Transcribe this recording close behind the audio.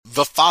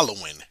The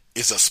following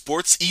is a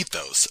Sports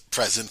Ethos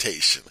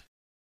presentation.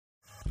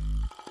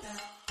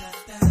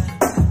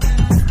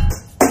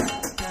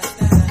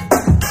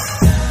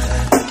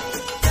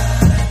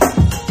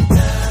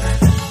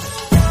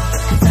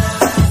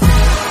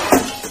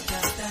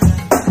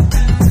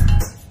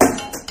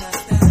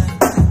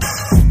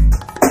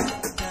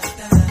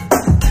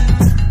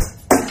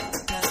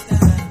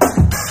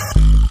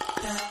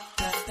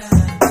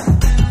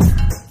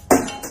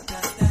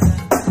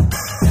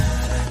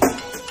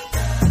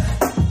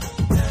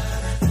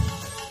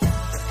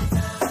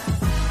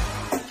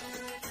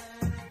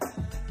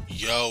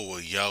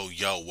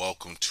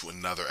 Welcome to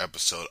another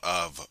episode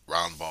of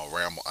Roundball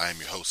Ramble. I am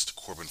your host,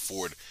 Corbin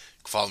Ford.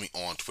 Follow me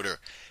on Twitter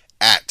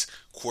at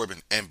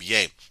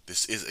CorbinNBA.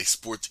 This is a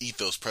Sports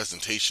Ethos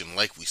presentation,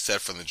 like we said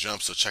from the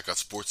jump, so check out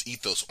Sports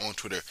Ethos on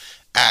Twitter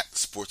at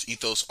Sports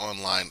Ethos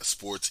Online,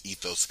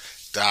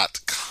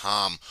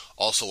 sportsethos.com.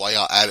 Also, while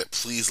y'all at it,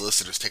 please,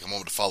 listeners, take a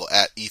moment to follow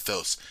at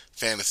Ethos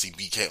Fantasy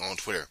BK on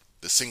Twitter,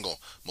 the single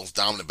most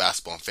dominant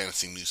basketball and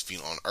fantasy news feed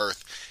on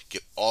earth.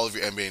 Get all of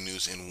your NBA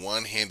news in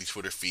one handy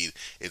Twitter feed.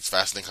 It's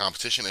faster than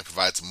competition and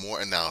provides more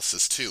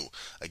analysis too.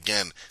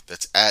 Again,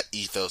 that's at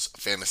Ethos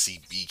Fantasy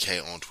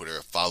BK on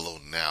Twitter. Follow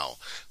now.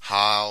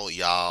 How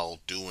y'all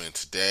doing?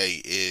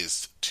 Today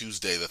is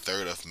Tuesday, the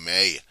 3rd of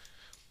May.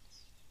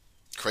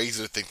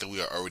 Crazy to think that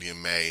we are already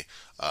in May.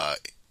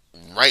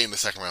 Right in the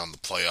second round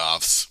of the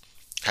playoffs.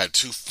 Had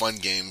two fun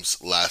games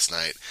last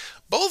night.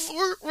 Both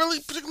were really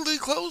particularly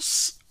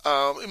close.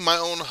 In my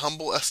own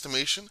humble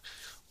estimation,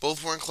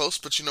 both weren't close,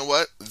 but you know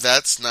what?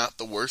 That's not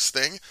the worst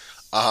thing.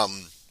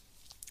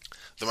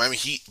 The Miami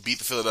Heat beat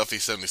the Philadelphia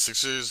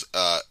 76ers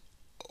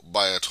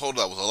by a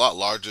total that was a lot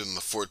larger than the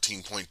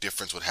 14-point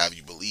difference would have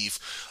you believe.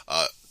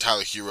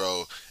 Tyler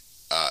Hero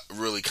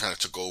really kind of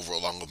took over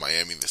along with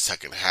Miami in the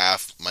second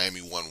half. Miami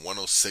won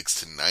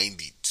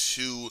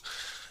 106-92.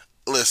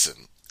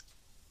 Listen,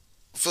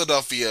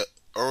 Philadelphia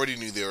already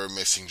knew they were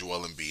missing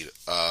Joel Embiid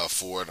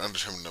for an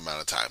undetermined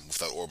amount of time with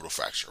that orbital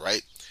fracture,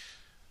 right?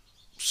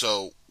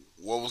 So,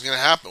 what was going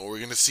to happen? Were we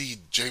going to see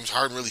James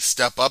Harden really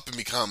step up and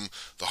become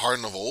the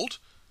Harden of old?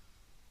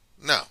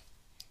 No.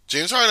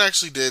 James Harden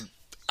actually did,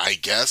 I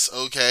guess,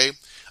 okay.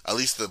 At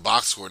least the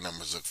box score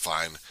numbers look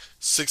fine.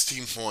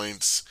 16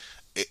 points,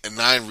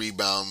 9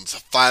 rebounds,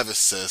 5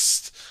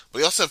 assists, but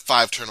he also had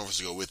 5 turnovers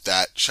to go with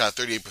that. Shot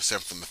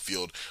 38% from the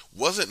field.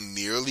 Wasn't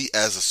nearly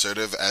as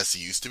assertive as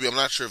he used to be. I'm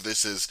not sure if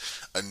this is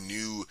a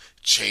new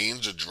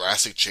change, a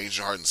drastic change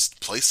in Harden's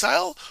play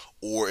style,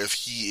 or if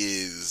he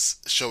is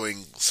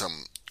showing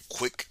some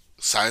quick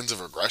signs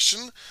of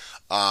regression.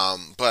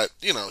 But,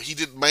 you know,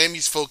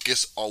 Miami's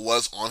focus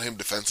was on him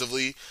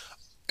defensively,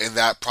 and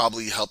that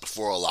probably helped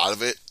for a lot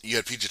of it. You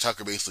had PJ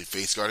Tucker basically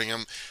face guarding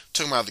him.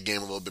 Took him out of the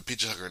game a little bit.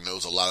 PJ Tucker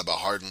knows a lot about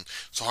Harden,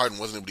 so Harden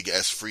wasn't able to get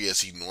as free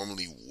as he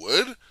normally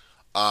would.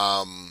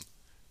 And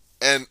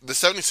the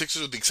 76ers,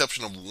 with the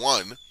exception of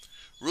one,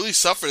 really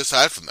suffered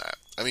aside from that.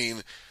 I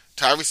mean,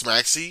 Tyrese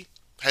Maxey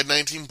had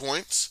 19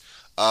 points,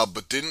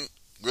 but didn't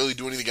really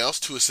do anything else.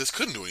 2 assists,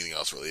 couldn't do anything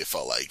else really, it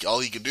felt like.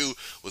 All he could do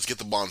was get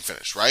the ball and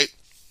finish, right?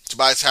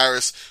 Tobias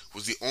Harris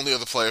was the only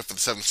other player for the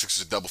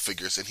 76ers at double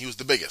figures, and he was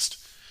the biggest.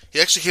 He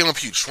actually came up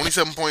huge.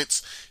 27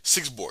 points,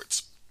 6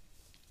 boards.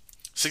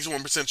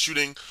 61%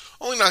 shooting,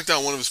 only knocked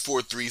down one of his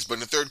 4 threes, but in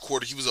the third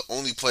quarter, he was the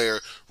only player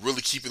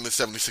really keeping the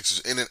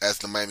 76ers in it as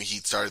the Miami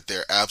Heat started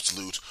their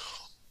absolute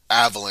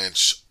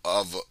avalanche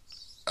of,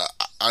 I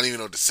don't even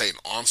know what to say, an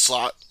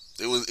onslaught.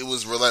 It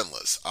was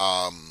relentless.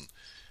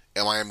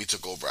 And Miami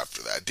took over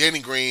after that. Danny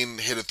Green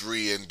hit a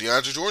 3, and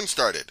DeAndre Jordan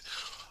started.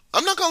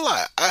 I'm not gonna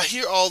lie, I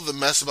hear all the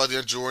mess about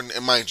DeAndre Jordan,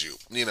 and mind you,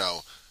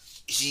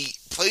 he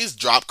plays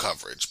drop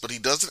coverage, but he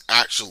doesn't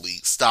actually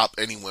stop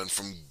anyone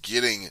from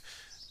getting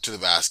to the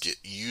basket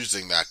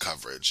using that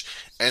coverage.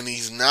 And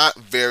he's not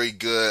very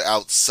good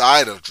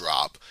outside of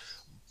drop.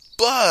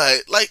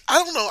 But, I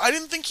don't know, I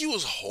didn't think he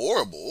was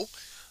horrible.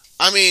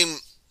 I mean,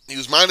 he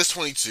was minus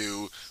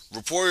 22.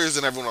 Reporters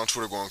and everyone on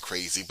Twitter going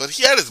crazy. But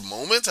he had his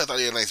moments. I thought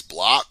he had a nice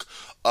block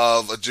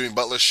of a Jimmy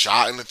Butler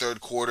shot in the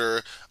third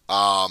quarter.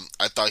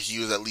 I thought he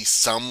was at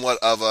least somewhat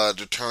of a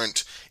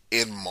deterrent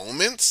in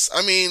moments.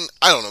 I mean,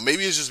 I don't know.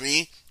 Maybe it's just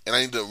me, and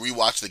I need to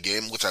rewatch the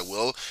game, which I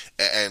will,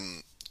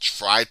 and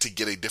try to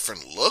get a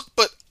different look.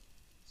 But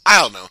I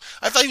don't know.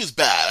 I thought he was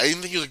bad. I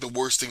didn't think he was the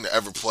worst thing to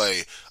ever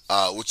play,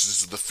 which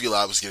is the feel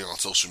I was getting on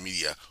social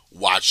media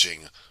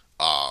watching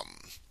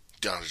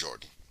DeAndre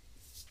Jordan.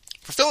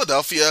 For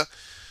Philadelphia,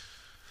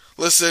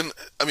 not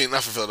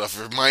for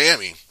Philadelphia, for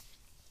Miami.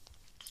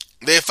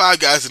 They had 5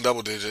 guys in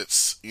double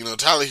digits.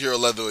 Tyler Hero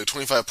led the way,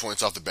 25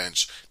 points off the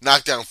bench,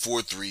 knocked down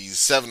 4 threes,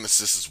 7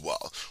 assists as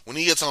well. When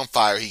he gets on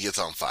fire, he gets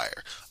on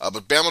fire.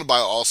 But Bam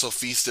Adebayo also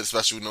feasted,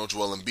 especially with no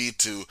Joel Embiid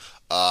to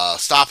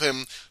stop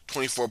him.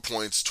 24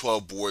 points,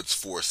 12 boards,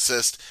 4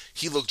 assists.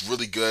 He looked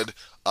really good,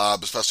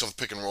 especially off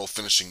the pick and roll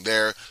finishing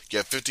there. You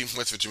have 15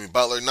 points for Jimmy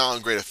Butler, not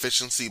on great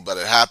efficiency, but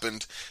it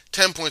happened.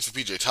 10 points for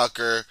PJ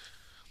Tucker,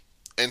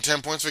 and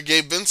 10 points for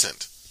Gabe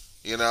Vincent.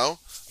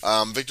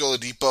 Victor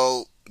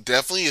Oladipo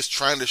definitely is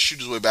trying to shoot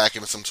his way back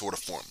into some sort of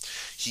form.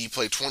 He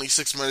played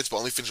 26 minutes, but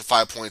only finished with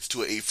 5 points,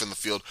 2 of 8 from the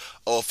field,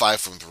 0 of 5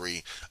 from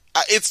 3.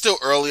 It's still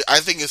early. I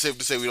think it's safe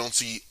to say we don't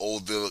see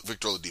old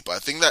Victor Oladipo. I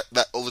think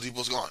that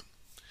Oladipo's gone.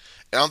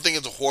 And I don't think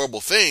it's a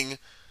horrible thing.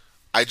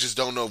 I just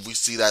don't know if we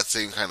see that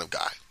same kind of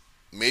guy.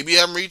 Maybe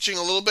I'm reaching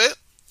a little bit.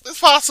 It's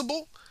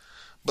possible.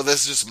 But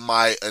that's just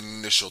my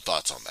initial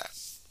thoughts on that.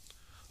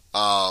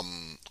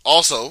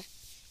 Also,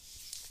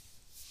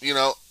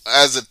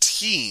 as a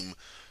team,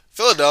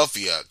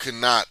 Philadelphia could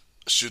not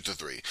shoot the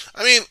three.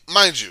 I mean,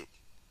 mind you,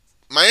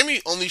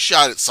 Miami only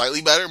shot it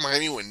slightly better.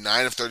 Miami went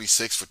 9 of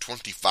 36 for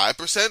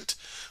 25%,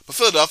 but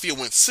Philadelphia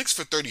went 6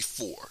 for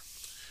 34.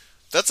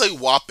 That's a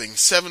whopping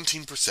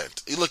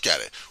 17%. You look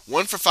at it.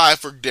 1 for 5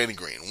 for Danny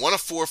Green. 1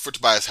 of 4 for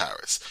Tobias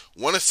Harris.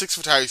 1 of 6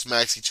 for Tyrese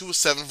Maxey. 2 of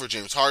 7 for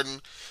James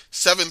Harden.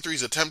 7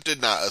 threes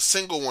attempted. Not a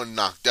single one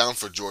knocked down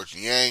for George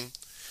Niang.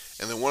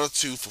 And then 1 of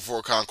 2 for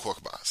Furkan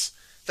Korkmaz.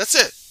 That's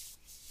it.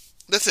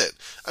 That's it.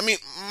 I mean,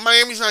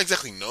 Miami's not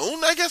exactly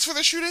known, I guess, for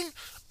their shooting.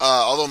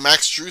 Although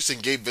Max Strus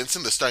and Gabe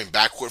Vincent, the starting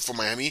backcourt for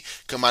Miami,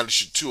 come out and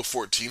shoot 2 of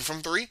 14 from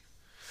 3.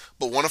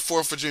 But 1 of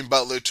 4 for Jimmy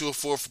Butler. 2 of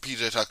 4 for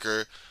PJ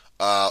Tucker.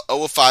 0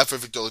 of 5 for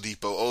Victor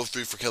Oladipo, 0 of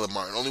 3 for Caleb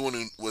Martin. Only one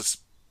who was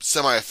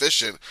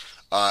semi-efficient,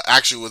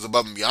 actually was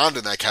above and beyond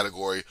in that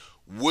category,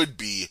 would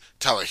be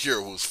Tyler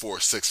Hero, who was 4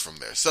 of 6 from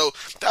there. So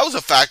that was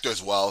a factor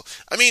as well.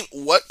 I mean,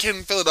 what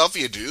can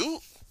Philadelphia do?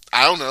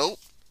 I don't know.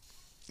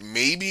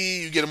 Maybe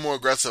you get a more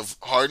aggressive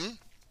Harden.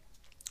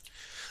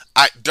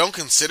 I don't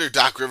consider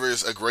Doc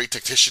Rivers a great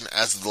tactician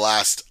as of the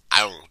last,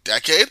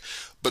 decade,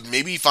 but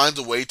maybe he finds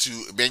a way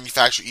to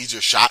manufacture easier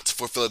shots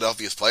for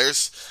Philadelphia's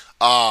players.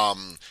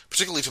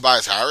 Particularly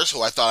Tobias Harris,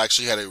 who I thought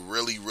actually had a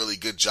really, really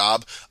good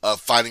job of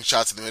finding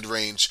shots in the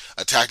mid-range,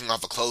 attacking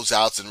off of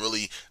closeouts, and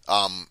really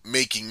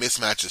making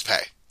mismatches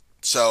pay.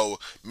 So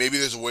maybe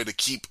there's a way to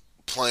keep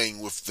playing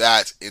with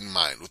that in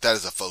mind, with that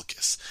as a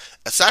focus.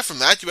 Aside from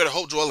that, you better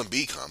hope Joel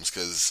Embiid comes,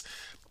 because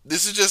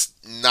this is just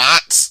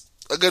not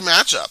a good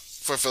matchup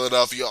for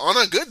Philadelphia on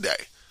a good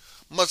day,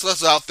 much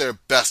less without their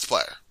best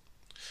player.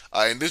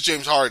 And this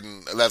James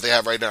Harden that they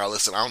have right now,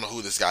 listen, I don't know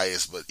who this guy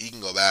is, but he can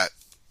go back.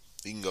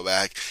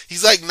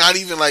 He's like not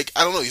even like,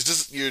 I don't know, he's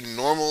just your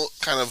normal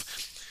kind of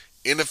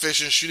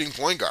inefficient shooting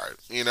point guard.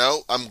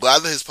 I'm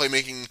glad that his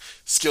playmaking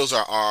skills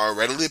are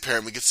readily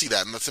apparent. We can see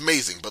that, and that's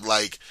amazing. But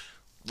like,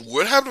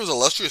 what happened to his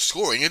illustrious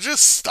scoring? It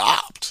just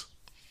stopped.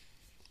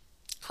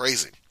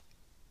 Crazy.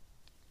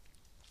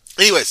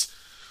 Anyways,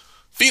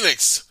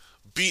 Phoenix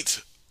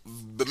beat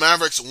the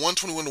Mavericks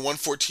 121 to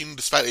 114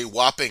 despite a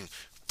whopping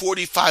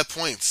 45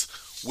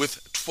 points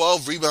with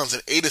 12 rebounds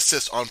and 8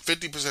 assists on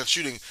 50%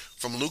 shooting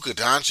from Luka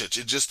Doncic.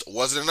 It just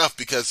wasn't enough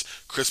because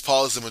Chris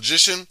Paul is a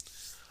magician,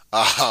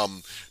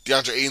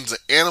 DeAndre Ayton's an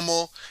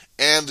animal,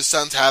 and the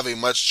Suns have a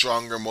much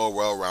stronger, more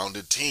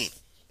well-rounded team.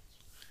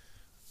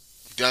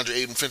 DeAndre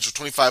Ayton finished with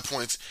 25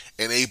 points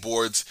and 8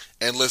 boards,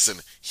 and listen,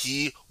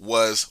 he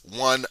was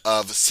one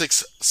of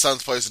 6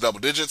 Suns players in double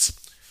digits,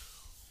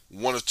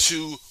 one of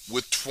 2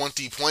 with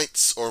 20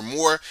 points or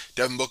more.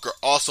 Devin Booker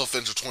also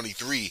finished with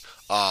 23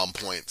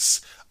 points,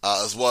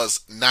 as well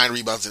as 9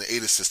 rebounds and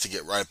 8 assists to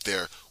get right up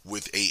there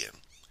with Ayton.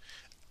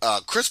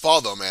 Chris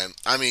Paul, though, man,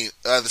 I mean,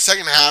 the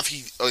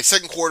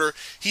second quarter,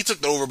 he took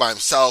it over by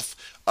himself.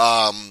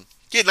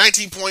 He had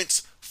 19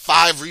 points,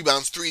 5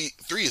 rebounds, 3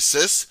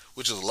 assists,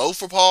 which is low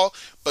for Paul,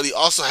 but he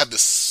also had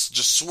this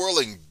just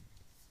swirling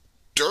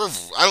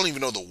I don't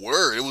even know the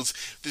word. It was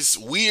this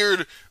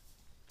weird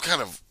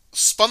kind of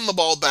spun the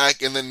ball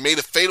back and then made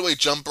a fadeaway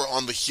jumper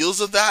on the heels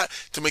of that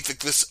to make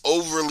this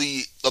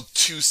overly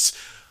obtuse,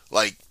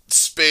 like,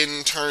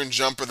 spin, turn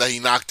jumper that he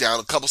knocked down.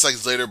 A couple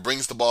seconds later,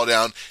 brings the ball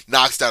down,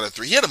 knocks down a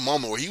 3. He had a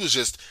moment where he was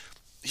just,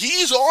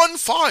 he's on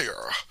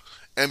fire,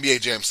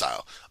 NBA Jam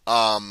style.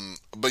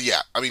 But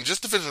yeah, I mean,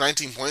 just to finish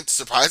 19 points,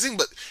 surprising,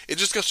 but it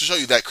just goes to show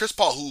you that Chris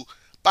Paul, who,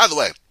 by the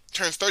way,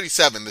 turns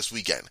 37 this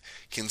weekend,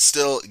 can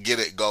still get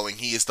it going.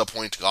 He is the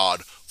point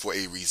guard for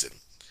a reason.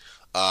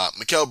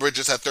 Mikal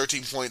Bridges had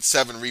 13 points,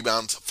 7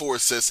 rebounds, 4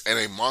 assists, and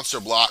a monster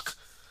block.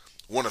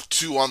 1 of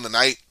 2 on the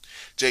night.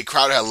 Jay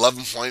Crowder had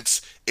 11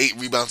 points, 8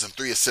 rebounds, and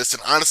 3 assists.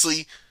 And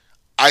honestly,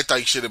 I thought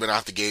he should have been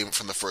out the game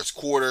from the first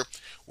quarter,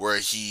 where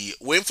he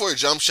went for a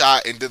jump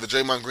shot and did the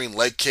Draymond Green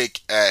leg kick,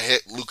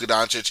 hit Luka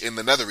Doncic in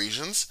the nether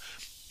regions,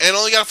 and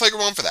only got a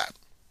flagrant 1 for that.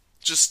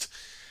 Just,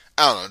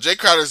 I don't know. Jay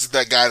Crowder's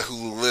that guy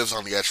who lives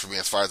on the edge for me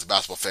as far as a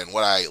basketball fan.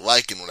 What I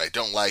like and what I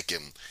don't like,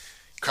 and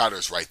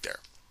Crowder's right there.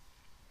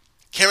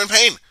 Cameron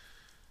Payne,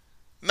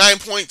 9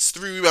 points,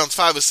 3 rebounds,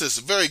 5 assists.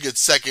 Very good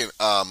second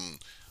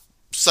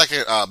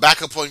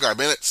backup point guard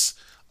minutes.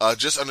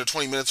 Just under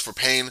 20 minutes for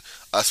Payne,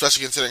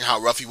 especially considering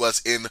how rough he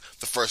was in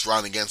the first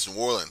round against New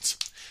Orleans.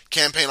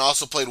 Cam Payne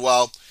also played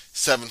well.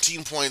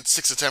 17 points,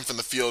 6 of 10 from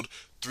the field,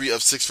 3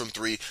 of 6 from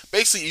 3.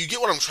 Basically, you get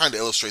what I'm trying to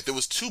illustrate. There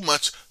was too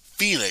much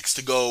Phoenix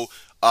to go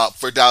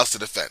for Dallas to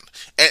defend.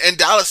 And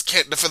Dallas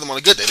can't defend them on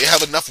a good day. They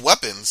have enough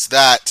weapons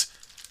that,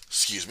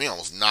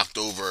 almost knocked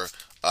over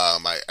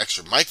my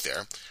extra mic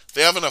there.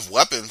 They have enough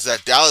weapons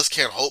that Dallas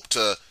can't hope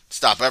to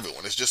stop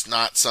everyone. It's just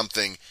not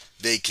something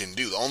they can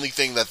do. The only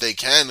thing that they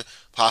can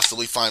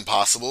possibly find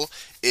possible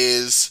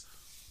is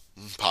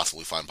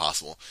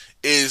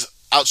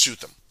outshoot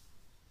them.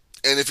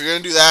 And if you're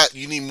going to do that,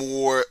 you need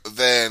more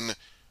than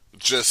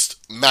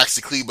just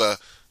Maxi Kleber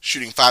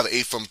shooting 5 of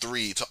 8 from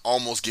 3 to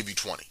almost give you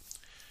 20.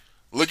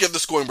 Look at the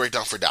scoring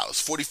breakdown for Dallas.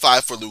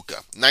 45 for Luka,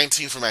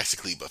 19 for Maxi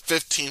Kleber,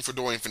 15 for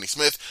Dorian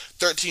Finney-Smith,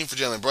 13 for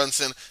Jalen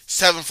Brunson,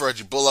 7 for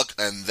Reggie Bullock,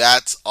 and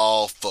that's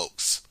all,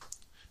 folks.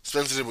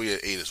 Spencer Dinwiddie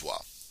at 8 as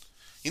well.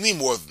 You need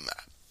more than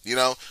that.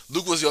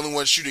 Luka was the only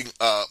one shooting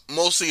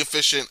mostly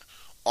efficient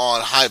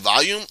on high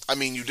volume. I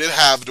mean, you did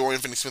have Dorian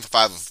Finney-Smith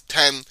 5 of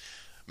 10,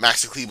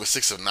 Maxi Kleber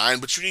 6 of 9,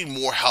 but you need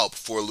more help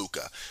for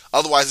Luka.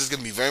 Otherwise, it's going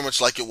to be very much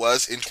like it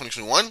was in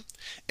 2021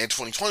 and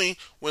 2020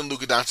 when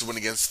Luka Doncic went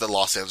against the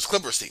Los Angeles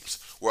Clippers teams,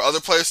 where other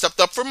players stepped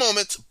up for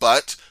moments,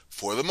 but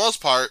for the most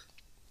part,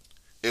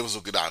 it was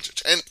Luka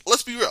Doncic. And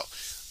let's be real,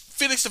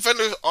 Phoenix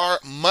defenders are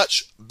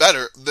much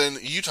better than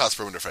Utah's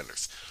perimeter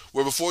defenders.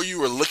 Where before you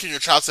were licking your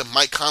chops at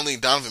Mike Conley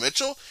and Donovan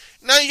Mitchell,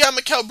 now you got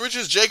Mikal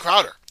Bridges, Jay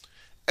Crowder,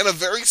 and a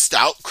very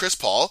stout Chris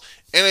Paul,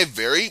 and a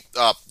very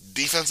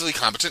defensively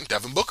competent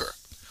Devin Booker.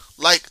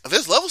 Like,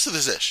 there's levels to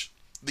this ish.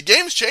 The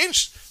game's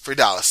changed for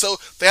Dallas, so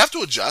they have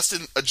to adjust,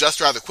 and adjust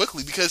rather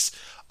quickly, because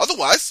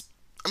otherwise,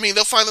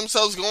 they'll find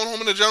themselves going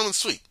home in a gentleman's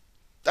suite.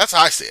 That's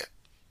how I see it.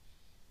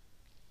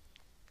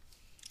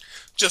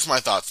 Just my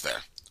thoughts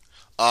there.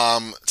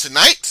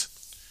 Tonight,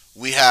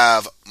 we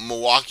have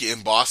Milwaukee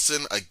and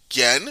Boston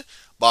again.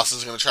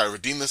 Boston's going to try to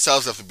redeem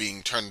themselves after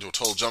being turned into a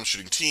total jump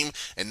shooting team,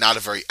 and not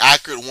a very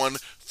accurate one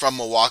from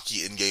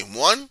Milwaukee in Game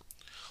 1,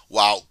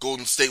 while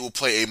Golden State will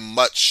play a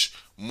much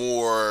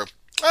more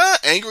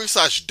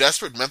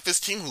angry/desperate Memphis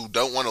team who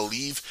don't want to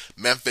leave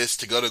Memphis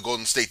to go to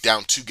Golden State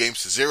down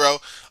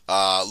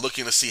 2-0,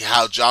 looking to see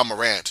how Ja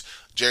Morant,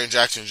 Jaren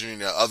Jackson Jr.,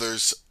 and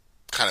others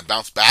kind of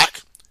bounce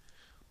back.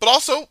 But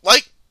also,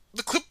 like,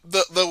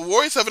 the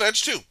Warriors have an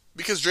edge too,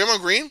 because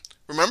Draymond Green,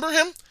 remember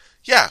him?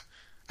 Yeah,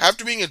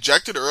 after being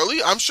ejected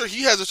early, I'm sure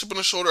he has a chip on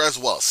his shoulder as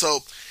well. So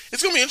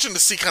it's going to be interesting to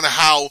see kind of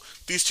how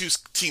these two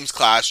teams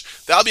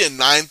clash. That'll be at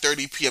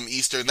 9:30 p.m.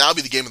 Eastern. That'll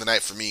be the game of the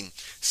night for me.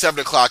 7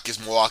 o'clock is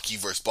Milwaukee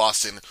versus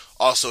Boston.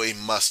 Also a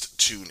must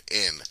tune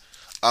in.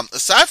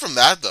 Aside from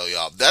that, though,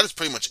 y'all, that is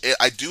pretty much it.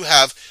 I do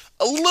have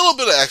a little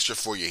bit of extra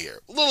for you here.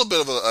 A little bit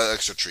of an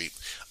extra treat.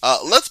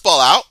 Let's Ball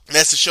Out.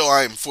 That's the show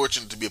I am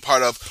fortunate to be a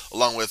part of,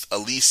 along with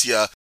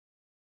Alicia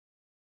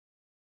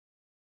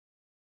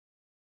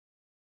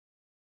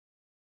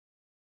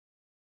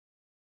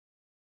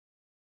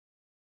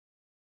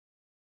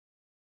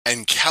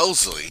and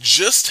Kelsley.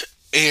 Just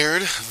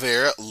aired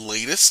their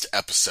latest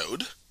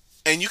episode,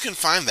 and you can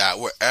find that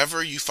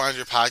wherever you find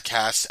your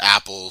podcast: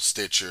 Apple,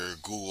 Stitcher,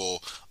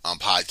 Google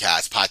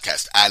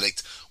Podcast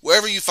Addict.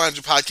 Wherever you find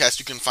your podcast,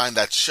 you can find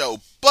that show.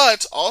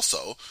 But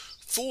also,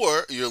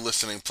 for your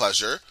listening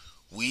pleasure,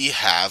 we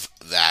have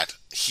that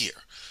here.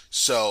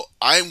 So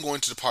I'm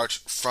going to depart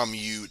from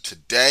you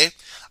today.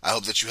 I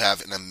hope that you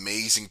have an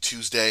amazing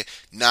Tuesday.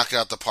 Knock it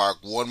out the park.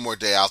 One more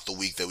day out the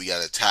week that we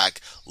got to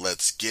attack.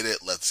 Let's get it.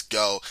 Let's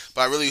go.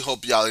 But I really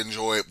hope y'all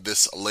enjoy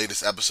this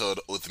latest episode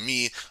with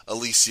me,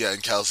 Alicia,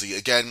 and Kelsey.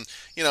 Again,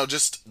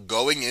 just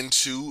going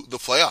into the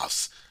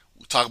playoffs.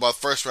 We talk about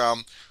first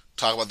round,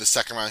 talk about the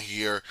second round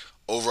here,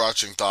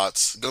 overarching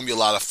thoughts. Gonna be a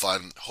lot of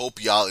fun.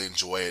 Hope y'all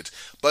enjoy it.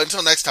 But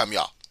until next time,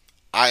 y'all,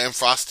 I am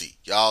Frosty.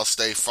 Y'all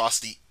stay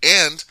frosty,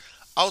 and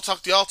I'll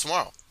talk to y'all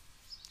tomorrow.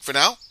 For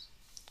now,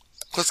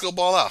 let's go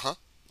ball out, huh?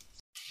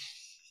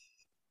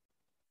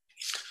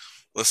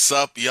 What's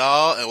up,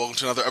 y'all, and welcome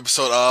to another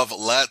episode of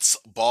Let's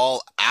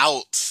Ball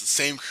Out.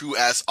 Same crew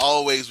as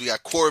always. We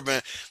got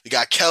Corbin, we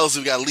got Kelsey,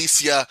 we got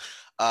Alicia.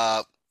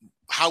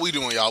 How we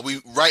doing, y'all? We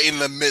right in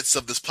the midst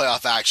of this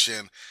playoff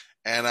action,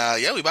 and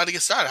we about to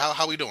get started.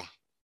 How we doing?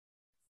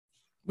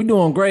 We're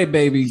doing great,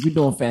 baby. We're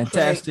doing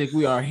fantastic.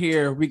 We are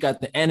here. We got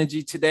the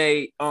energy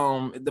today.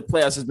 The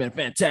playoffs has been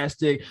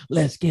fantastic.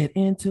 Let's get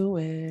into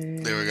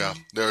it. There we go.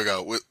 There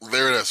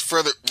it is.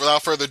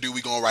 Without further ado,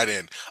 we going right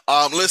in.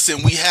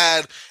 Listen, we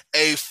had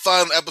a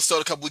fun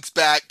episode a couple weeks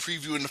back,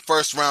 previewing the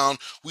first round.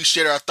 We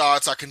shared our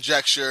thoughts, our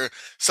conjecture.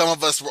 Some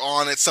of us were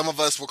on it. Some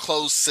of us were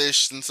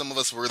close-ish, and some of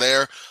us were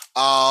there.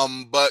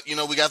 But,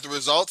 we got the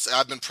results.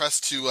 I've been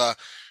pressed to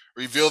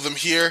reveal them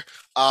here.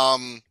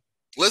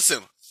 Listen,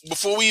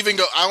 before we even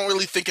go, I don't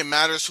really think it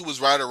matters who was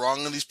right or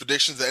wrong in these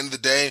predictions. At the end of the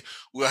day,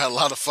 we had a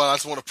lot of fun. I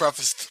just want to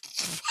preface.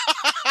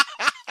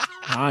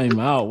 Time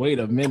out. Wait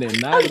a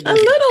minute. A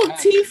little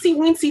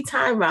teensy-weensy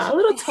timeout. A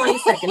little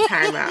 20-second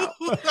timeout.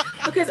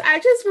 Because I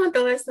just want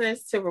the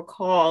listeners to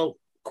recall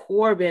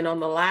Corbin on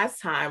the last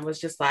time was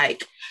just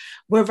like,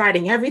 we're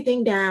writing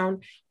everything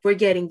down. We're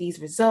getting these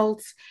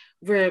results.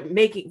 We're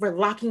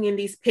locking in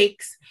these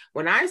picks.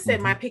 When I said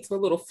my picks were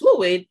a little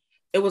fluid,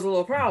 it was a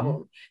little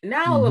problem.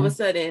 Now, all of a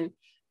sudden,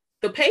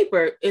 the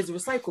paper is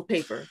recycled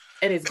paper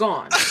and it's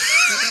gone.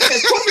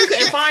 Because Corbin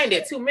couldn't find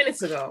it 2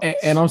 minutes ago.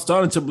 And I'm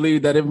starting to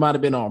believe that it might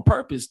have been on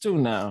purpose too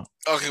now.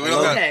 Okay, we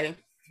don't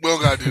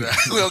gotta do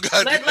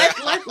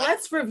that.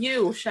 Let's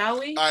review, shall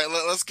we? All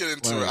right, let's get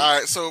into it. All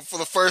right, so for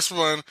the first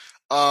one,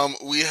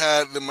 We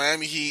had the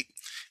Miami Heat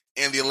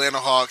and the Atlanta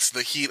Hawks.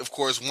 The Heat, of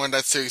course, won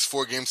that series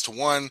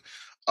 4-1.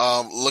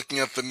 Looking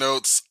at the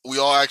notes, we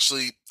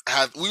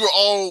were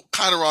all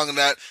kind of wrong in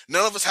that.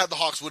 None of us had the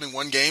Hawks winning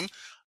one game.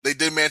 They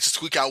did manage to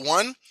squeak out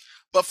one,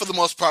 but for the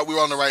most part, we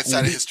were on the right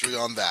side of history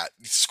on that.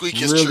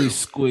 Squeak is really true.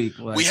 Squeak.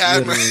 Like, We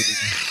had. literally.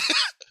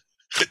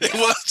 It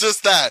was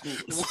just that.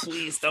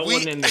 Squeeze that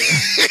one in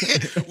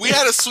there. We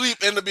had a sweep,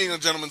 ended up being a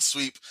gentleman's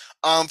sweep.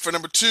 For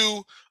number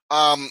 2,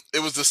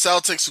 it was the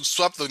Celtics who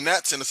swept the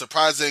Nets in a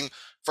surprising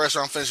first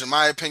round finish, in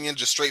my opinion,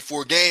 just straight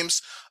 4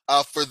 games.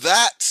 For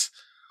that,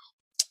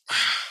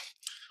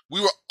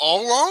 we were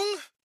all wrong.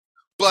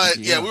 But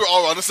yeah, we were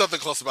all wrong. There's nothing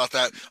close about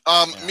that.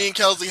 Me and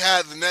Kelsey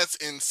had the Nets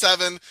in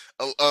 7.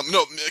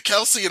 No,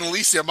 Kelsey and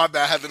Alicia, my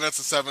bad, had the Nets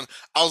in 7.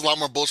 I was a lot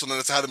more bullshit than the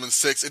Nets. I had them in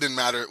 6. It didn't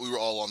matter. We were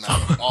all on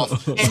that.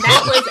 And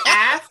that was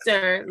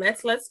after.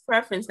 Let's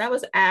preference. That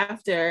was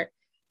after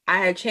I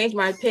had changed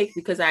my pick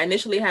because I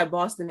initially had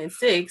Boston in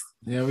 6.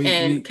 Yeah,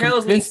 and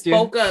Kelsey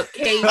spoke up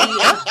KD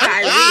and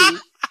Kyrie.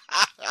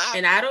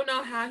 And I don't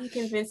know how he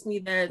convinced me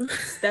that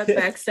step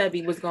back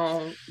Sebi was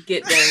going to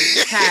get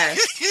them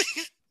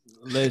past.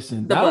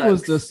 Listen, The that Bucks.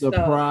 was the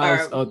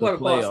surprise So, of the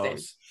playoffs. Boston.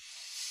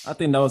 I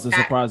think that was the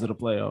surprise of the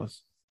playoffs.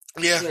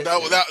 Yeah, Listen.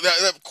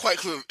 that quite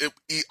clear.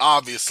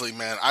 Obviously,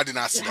 man, I did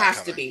not see It that has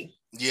coming. to be.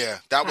 Yeah,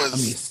 that was. I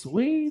mean,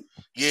 sweet.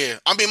 Yeah,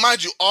 I mean,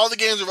 mind you, all the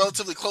games are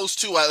relatively close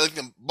too. I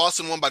think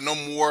Boston won by no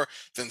more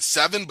than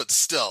 7, but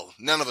still,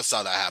 none of us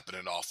saw that happen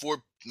at all. 4,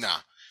 nah,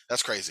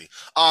 that's crazy.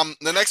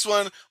 The next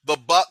one, the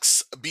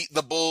Bucks beat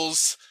the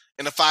Bulls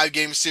in a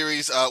 5-game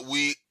series.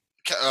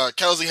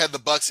 Kelsey had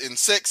the Bucks in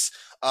 6.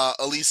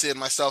 Alicia and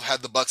myself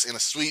had the Bucks in a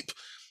sweep.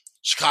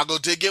 Chicago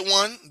did get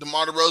one.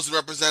 DeMar DeRozan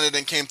represented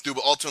and came through,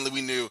 but ultimately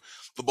we knew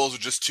the Bulls were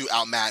just too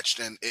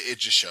outmatched, and it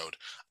just showed.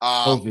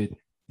 COVID.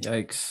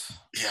 Yikes.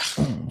 Yeah.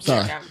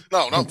 Sorry. Yeah.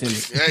 No. Continue.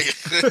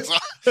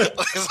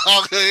 It's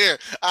all good here.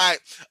 All right.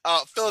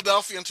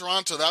 Philadelphia and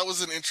Toronto. That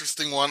was an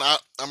interesting one.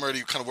 I'm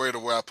already kind of worried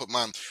of where I put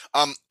mine.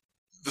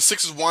 The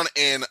Sixers won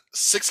in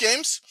 6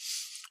 games.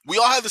 We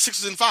all had the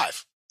Sixers in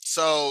 5.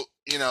 So,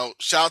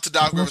 shout out to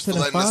Doc Rivers for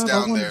letting us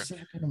down there.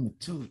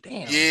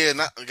 Damn.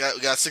 Yeah, we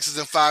got 6s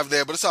and 5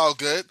 there, but it's all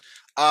good.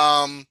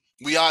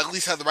 We all at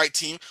least had the right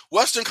team.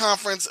 Western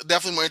Conference,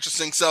 definitely more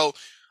interesting. So,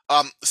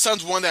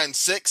 Suns won that in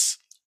 6,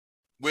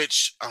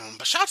 which,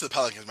 but shout out to the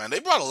Pelicans, man. They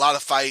brought a lot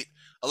of fight.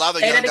 A lot of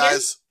the young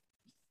guys.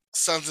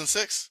 Suns in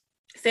 6.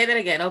 Say that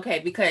again, okay?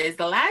 Because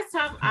the last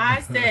time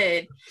I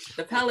said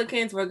the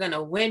Pelicans were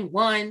gonna win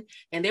 1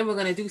 and they were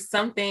gonna do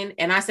something,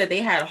 and I said they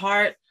had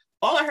heart.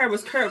 All I heard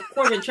was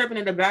Corbin chirping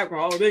in the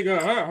background. Oh, they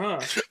got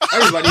heart, huh?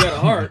 Everybody had a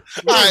heart.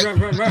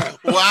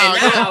 Wow.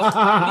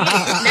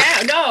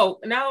 And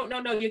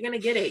no. You're gonna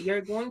get it.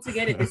 You're going to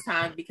get it this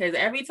time because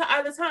every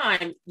other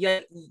time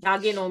y'all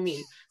getting on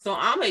me. So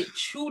I'm gonna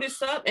chew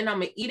this up and I'm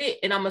gonna eat it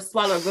and I'm gonna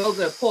swallow a real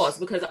good pause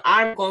because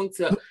I'm going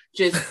to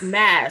just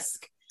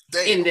mask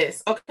in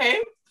this.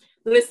 Okay,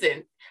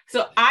 listen.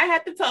 So I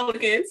had the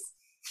Pelicans.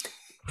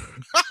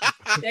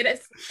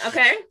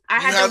 Okay. I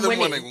had them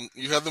winning.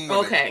 You had them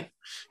winning. Okay.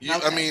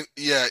 I mean,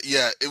 yeah.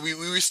 We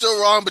were still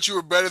wrong, but you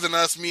were better than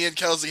us. Me and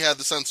Kelsey had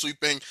the Suns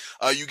sweeping.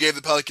 You gave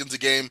the Pelicans a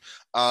game.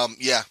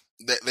 Yeah.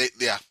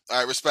 All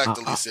right, respect,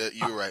 Alicia.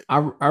 You were right.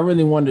 I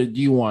really wondered,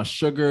 do you want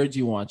sugar? Do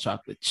you want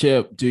chocolate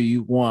chip? Do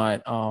you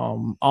want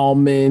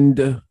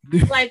almond?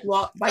 Like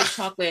white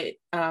chocolate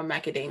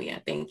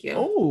macadamia. Thank you.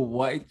 Oh,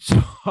 white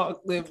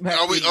chocolate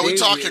macadamia. Are we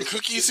talking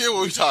cookies here? What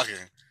are we talking?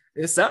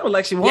 It sounded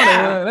like she wanted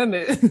one,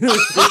 didn't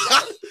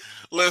it?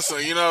 Listen,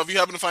 if you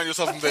happen to find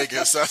yourself in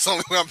Vegas, that's the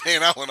only way I'm paying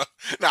that one up.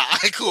 Nah, all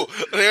right, cool.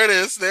 There it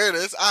is. All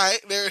right,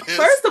 there it is.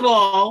 First of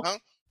all,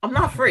 I'm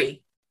not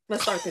free.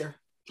 Let's start there.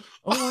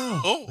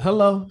 Oh.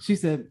 Hello. She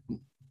said,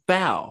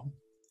 bow.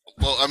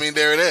 Well, I mean,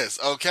 there it is.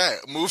 Okay,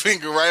 moving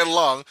right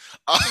along.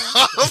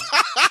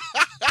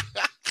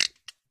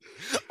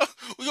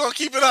 We're going to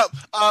keep it up.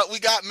 We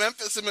got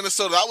Memphis and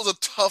Minnesota. That was a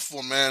tough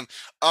one, man.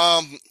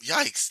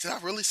 Yikes. Did I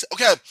really say?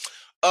 Okay,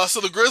 so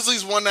the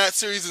Grizzlies won that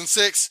series in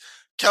 6.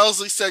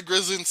 Kelsey said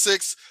Grizzlies in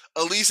 6.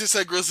 Alicia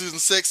said Grizzlies in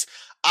 6.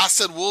 I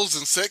said Wolves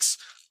in 6.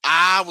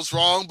 I was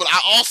wrong, but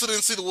I also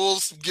didn't see the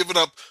Wolves giving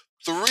up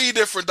 3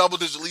 different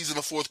double-digit leads in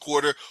the fourth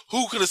quarter.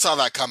 Who could have saw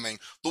that coming?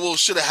 The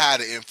Wolves should have had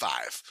it in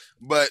 5.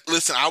 But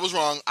listen, I was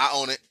wrong. I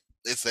own it.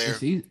 It's there.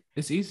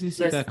 It's easy to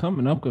see that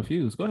coming. I'm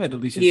confused. Go ahead,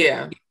 Alicia.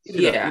 Yeah.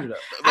 No.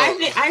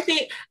 I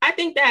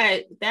think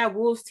that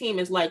Wolves team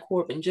is like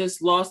Corbin,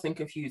 just lost and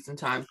confused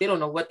sometimes. They don't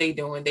know what they're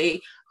doing.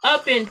 They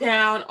up and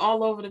down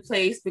all over the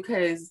place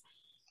because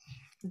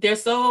they're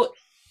so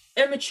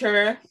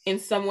immature in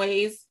some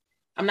ways.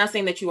 I'm not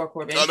saying that you are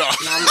Corbin. No.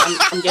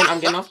 I'm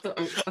getting off the.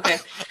 Okay.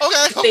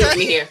 Stay with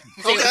me here.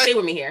 Stay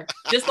with me here.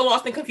 Just the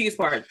lost and confused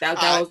part.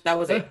 That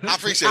was it. I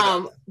appreciate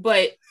that.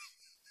 But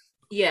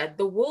yeah,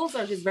 the Wolves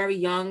are just very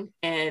young,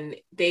 and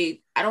I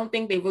don't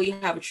think they really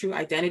have a true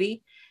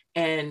identity.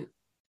 And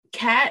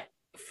Cat,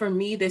 for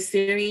me, this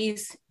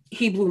series,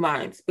 he blew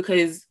minds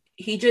because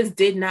he just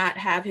did not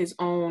have his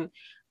own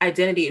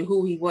identity and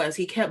who he was.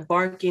 He kept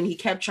barking, he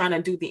kept trying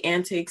to do the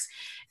antics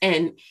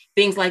and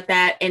things like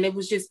that. And it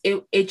was just,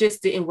 it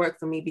just didn't work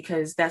for me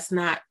because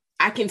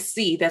I can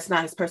see that's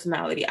not his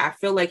personality. I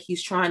feel like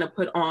he's trying to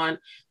put on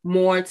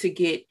more to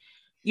get,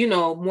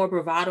 more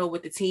bravado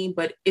with the team,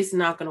 but it's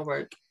not going to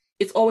work.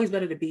 It's always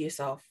better to be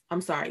yourself.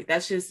 I'm sorry.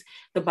 That's just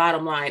the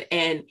bottom line.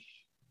 And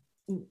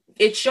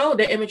it showed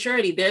their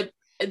immaturity. They're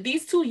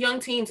these two young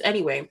teams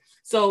anyway.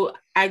 So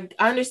I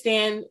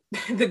understand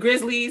the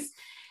Grizzlies,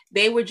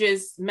 they were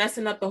just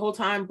messing up the whole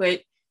time, but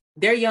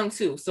they're young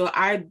too. So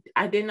I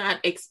did not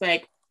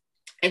expect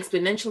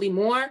exponentially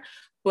more,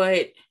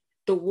 but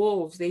the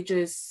Wolves, they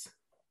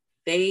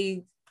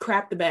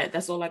crapped the bed.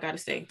 That's all I got to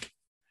say.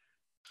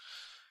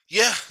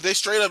 Yeah, they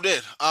straight up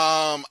did.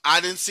 I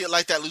didn't see it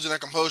like that, losing their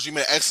composure. You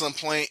made an excellent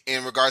point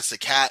in regards to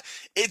Cat.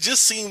 It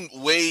just seemed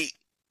way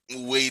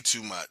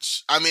too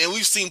much. I mean,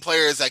 we've seen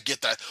players that get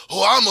that,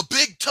 I'm a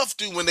big tough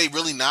dude when they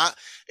really not.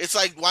 It's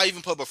like, why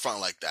even put up a front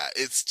like that?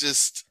 It's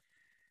just,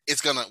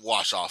 it's gonna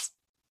wash off.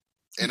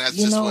 And that's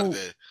just what it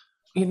is.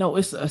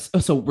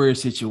 It's a weird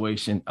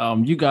situation.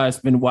 You guys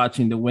been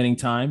watching The Winning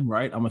Time,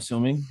 right? I'm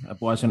assuming.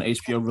 I've watched on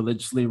HBO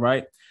religiously,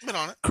 right? Been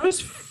on it.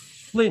 Chris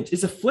Finch.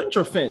 Is it Finch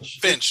or Finch?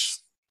 Finch.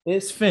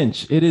 It's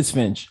Finch. It is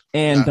Finch.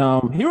 And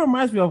he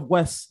reminds me of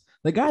Wes,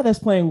 the guy that's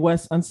playing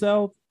Wes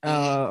Unseld,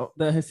 the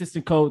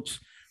assistant coach,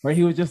 where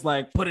he was just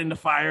like put in the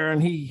fire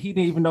and he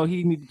didn't even know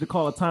he needed to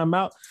call a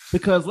timeout.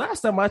 Because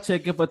last time I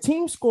checked, if a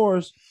team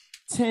scores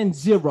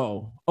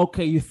 10-0,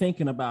 okay, you're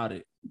thinking about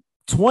it.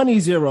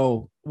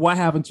 20-0, why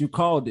haven't you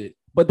called it?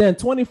 But then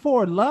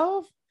 24,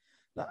 love?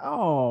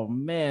 Oh,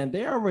 man,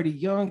 they're already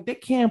young. They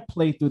can't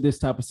play through this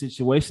type of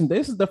situation.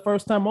 This is the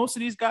first time most of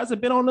these guys have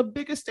been on the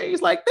biggest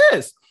stage like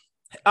this,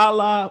 a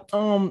la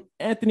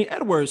Anthony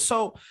Edwards.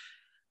 So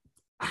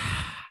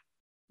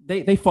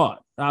they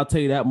fought. I'll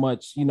tell you that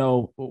much.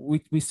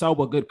 We saw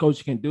what good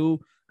coaching can do.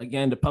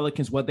 Again, the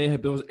Pelicans, what they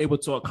have been able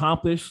to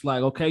accomplish.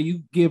 Like, okay,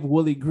 you give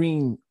Willie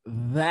Green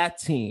that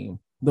team,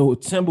 the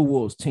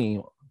Timberwolves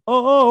team.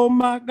 Oh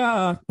my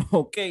God.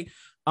 Okay.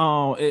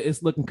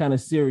 It's looking kind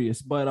of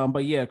serious.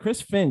 But yeah,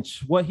 Chris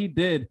Finch, what he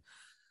did,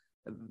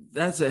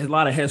 that's a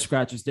lot of head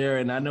scratchers there.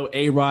 And I know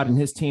A-Rod and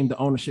his team, the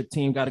ownership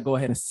team, got to go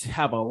ahead and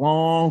have a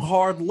long,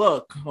 hard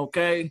look.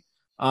 Okay.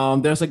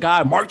 There's a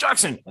guy, Mark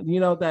Jackson,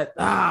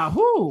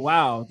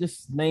 wow,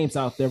 just names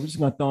out there. We're just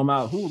gonna throw him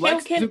out. Who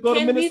likes to go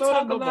to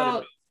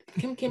Minnesota?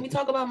 Can we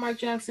talk about Mark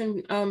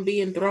Jackson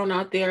being thrown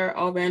out there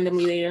all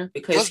randomly there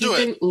because he's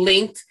been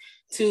linked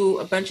to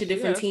a bunch of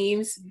different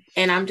teams,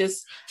 and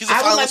he's a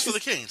finalist for the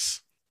Kings.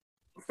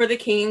 For the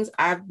Kings,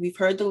 we've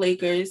heard the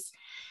Lakers.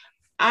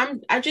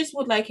 I just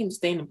would like him to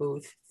stay in the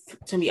booth,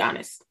 to be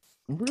honest.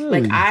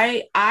 Really?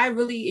 Like I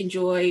really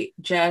enjoy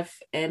Jeff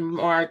and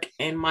Mark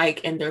and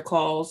Mike and their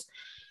calls.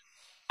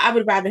 I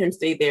would rather him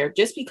stay there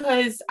just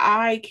because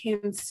I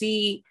can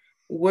see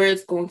where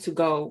it's going to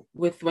go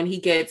with when he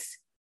gets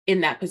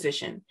in that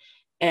position.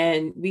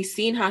 And we've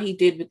seen how he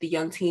did with the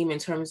young team in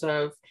terms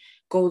of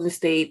Golden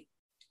State.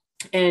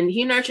 And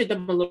he nurtured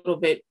them a little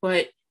bit,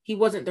 but he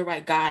wasn't the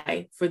right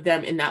guy for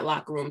them in that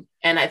locker room.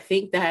 And I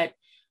think that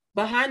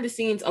behind the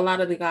scenes, a lot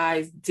of the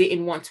guys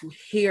didn't want to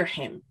hear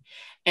him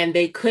and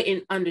they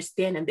couldn't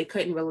understand him. They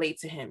couldn't relate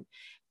to him.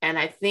 And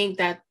I think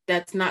that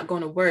that's not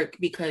going to work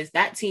because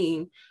that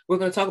team, we're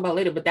going to talk about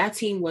later, but that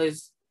team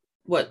was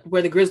where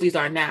the Grizzlies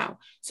are now.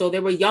 So they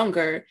were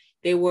younger.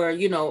 They were,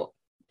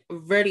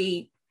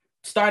 already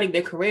starting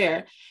their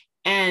career.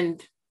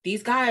 And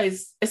these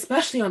guys,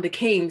 especially on the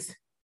Kings,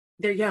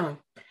 they're young.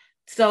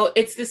 So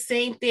it's the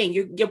same thing.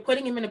 You're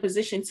putting him in a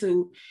position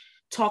to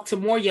talk to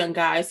more young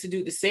guys to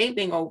do the same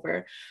thing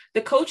over.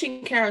 The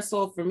coaching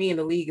carousel for me in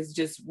the league is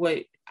just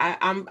what I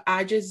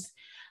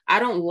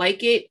don't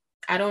like it.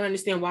 I don't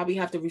understand why we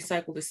have to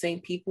recycle the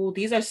same people.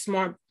 These are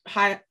smart,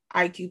 high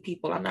IQ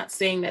people. I'm not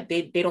saying that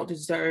they don't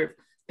deserve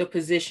the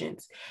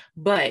positions,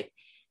 but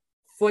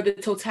for the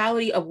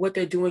totality of what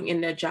they're doing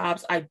in their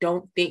jobs, I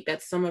don't think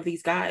that some of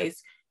these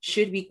guys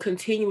should be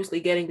continuously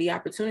getting the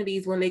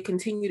opportunities when they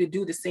continue to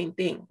do the same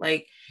thing.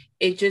 Like,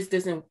 it just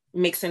doesn't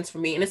make sense for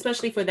me. And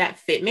especially for that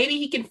fit, maybe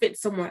he can fit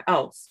somewhere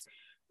else,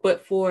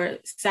 but for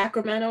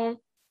Sacramento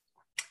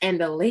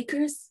and the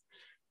Lakers,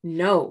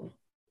 no,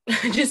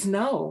 just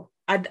no.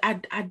 I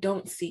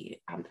don't see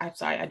it. I'm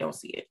sorry, I don't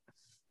see it.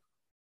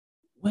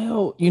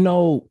 Well,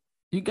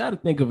 you got to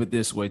think of it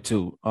this way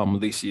too,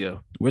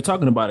 Alicia. We're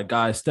talking about a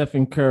guy,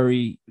 Stephen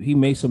Curry. He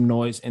made some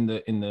noise in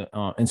the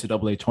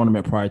NCAA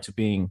tournament prior to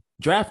being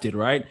drafted,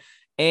 right?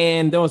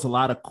 And there was a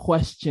lot of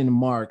question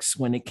marks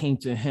when it came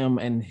to him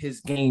and his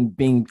game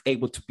being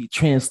able to be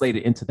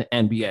translated into the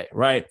NBA,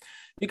 right?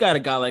 You got a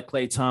guy like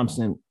Klay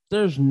Thompson.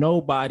 There's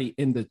nobody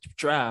in the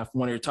draft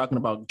when you're talking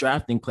about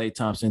drafting Klay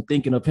Thompson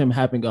thinking of him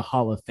having a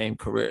Hall of Fame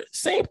career.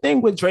 Same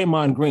thing with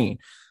Draymond Green.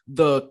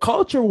 the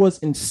culture was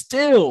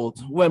instilled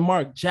when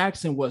Mark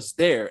Jackson was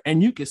there,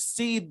 and you could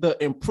see the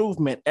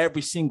improvement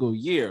every single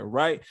year,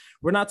 right?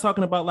 We're not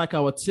talking about like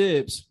our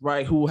Tibbs,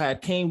 right, who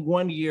had came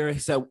one year, he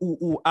said ooh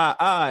ooh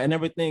and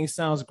everything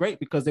sounds great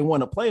because they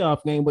won a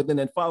playoff game, but then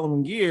the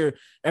following year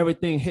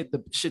everything hit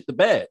the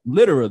bed,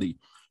 literally.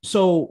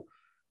 So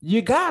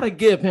you gotta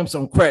give him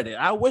some credit.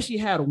 I wish he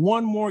had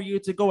one more year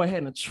to go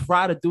ahead and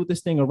try to do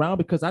this thing around,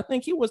 because I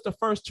think he was the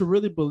first to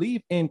really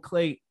believe in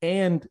Clay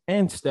and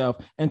Steph,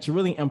 and to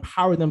really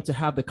empower them to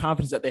have the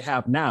confidence that they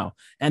have now.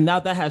 And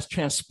now that has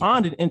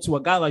transponded into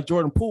a guy like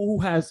Jordan Poole,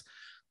 who has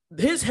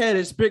his head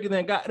is bigger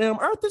than goddamn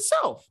Earth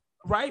itself,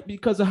 right?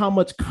 Because of how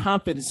much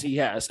confidence he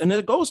has, and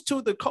it goes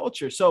to the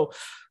culture. So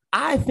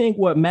I think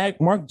what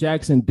Mark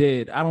Jackson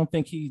did, I don't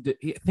think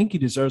I think he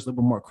deserves a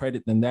little bit more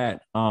credit than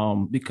that,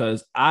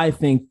 because I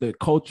think the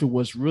culture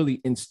was really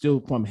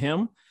instilled from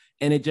him.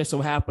 And it just so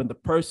happened the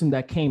person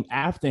that came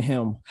after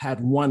him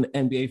had won the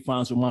NBA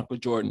Finals with Michael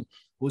Jordan,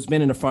 who's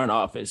been in the front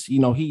office. You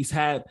know, he's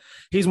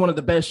one of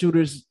the best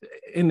shooters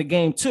in the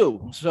game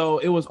too. So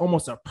it was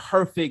almost a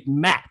perfect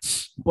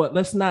match. But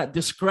let's not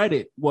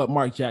discredit what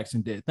Mark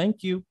Jackson did.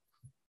 Thank you.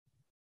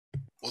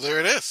 Well,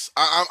 there it is.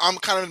 I'm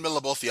kind of in the middle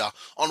of both of y'all.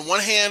 On one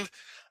hand,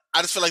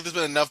 I just feel like there's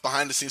been enough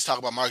behind the scenes talk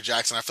about Mark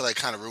Jackson. I feel like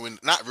kind of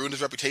not ruined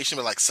his reputation,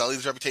 but like sullied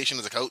his reputation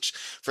as a coach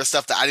for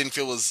stuff that I didn't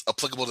feel was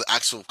applicable to the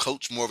actual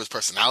coach, more of his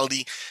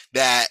personality.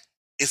 That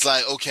it's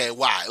like, okay,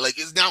 why? Like,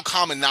 it's now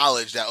common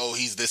knowledge that, oh,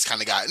 he's this kind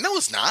of guy. No,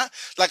 it's not.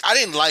 Like, I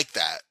didn't like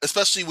that,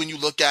 especially when you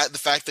look at the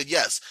fact that,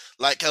 yes,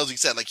 like Kelsey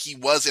said, like, he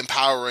was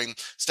empowering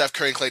Steph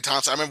Curry and Klay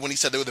Thompson. I remember when he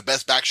said they were the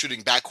best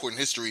shooting backcourt in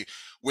history,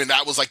 when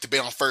that was like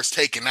debate on First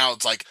Take, and now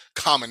it's like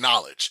common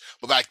knowledge.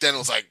 But back then it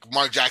was like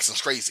Mark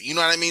Jackson's crazy. You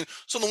know what I mean?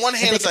 So on the one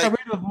hand, it's like, they got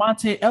rid of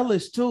Monte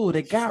Ellis too.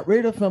 They got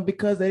rid of him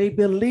because they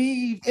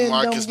believed in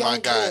Mark is my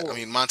guy. I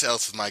mean, Monte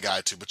Ellis is my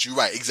guy too. But you're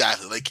right,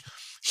 exactly. Like,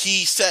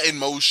 he set in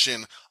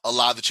motion a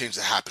lot of the changes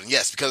that happened.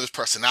 Yes, because of his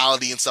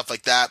personality and stuff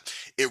like that,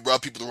 it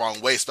rubbed people the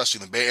wrong way, especially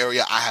in the Bay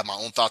Area. I have my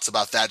own thoughts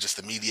about that, just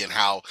the media and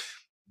how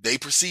they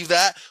perceive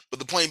that. But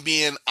the point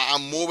being,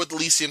 I'm more with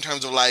Alicia in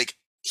terms of like,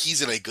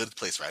 he's in a good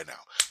place right now.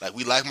 Like,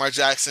 we like Mark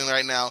Jackson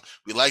right now.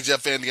 We like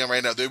Jeff Van Gundy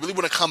right now. They really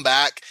want to come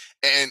back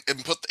and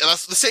put, and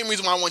that's the same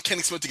reason why I want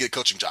Kenny Smith to get a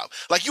coaching job.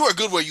 Like, you are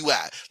good where you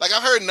at. Like,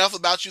 I've heard enough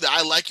about you that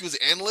I like you as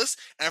an analyst,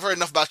 and I've heard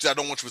enough about you that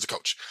I don't want you as a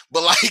coach.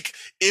 But like,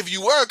 if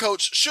you were a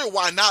coach, sure,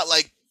 why not?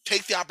 Like,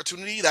 take the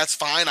opportunity. That's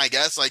fine, I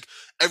guess. Like,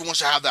 everyone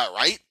should have that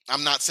right.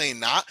 I'm not saying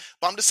not,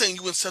 but I'm just saying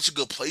you're in such a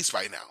good place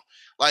right now.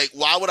 Like,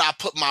 why would I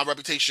put my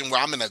reputation where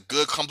I'm in a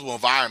good, comfortable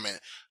environment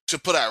to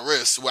put at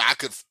risk where I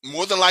could,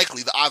 more than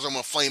likely, the odds I'm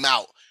going to flame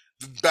out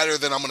better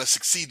than I'm going to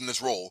succeed in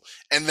this role?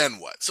 And then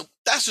what? So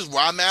that's just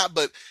where I'm at,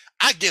 but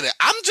I get it.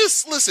 I'm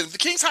just, listen, if the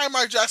Kings hire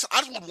Mark Jackson,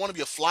 I just would want to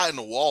be a fly in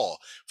the wall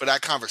for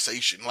that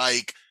conversation.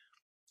 Like,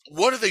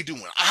 what are they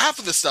doing? Half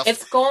of this stuff.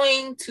 It's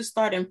going to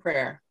start in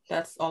prayer.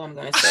 That's all I'm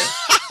going to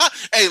say.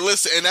 Hey,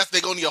 listen, and they're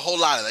going to need a whole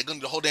lot of that. They're going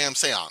to need a whole damn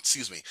seance,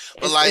 excuse me.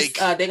 But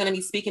they're going to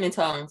be speaking in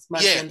tongues.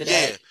 Yeah.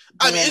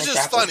 I mean, it's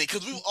just funny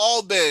because we've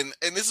all been,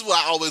 and this is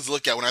what I always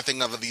look at when I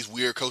think of these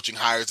weird coaching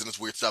hires and this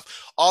weird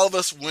stuff. All of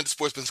us went to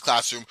sports business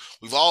classroom.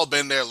 We've all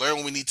been there, learn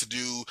what we need to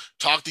do,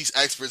 talk to these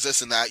experts,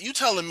 this and that. You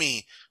telling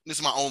me, this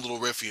is my own little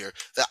riff here,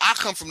 that I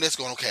come from this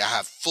going, okay, I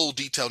have full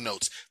detailed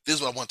notes. This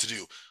is what I want to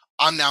do.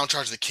 I'm now in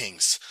charge of the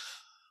Kings.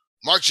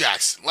 Mark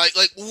Jackson, like,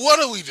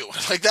 what are we doing?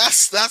 Like,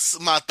 that's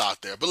my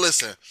thought there. But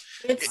listen,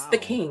 it's the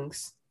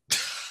Kings.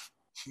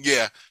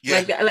 Yeah.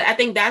 Like, I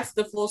think that's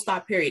the full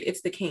stop period.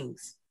 It's the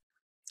Kings.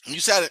 You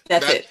said it.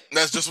 That's it.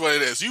 That's just what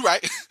it is. You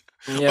right.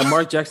 Yeah,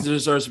 Mark Jackson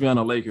deserves to be on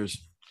the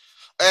Lakers.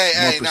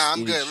 Hey,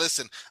 I'm good.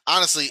 Listen,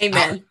 honestly,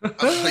 amen.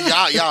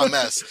 Y'all a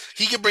mess.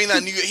 He can bring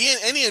that New York.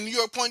 Any New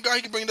York point guard,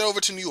 he can bring that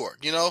over to New York.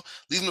 You know,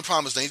 leave him the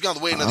promised land. He's gonna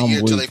wait another year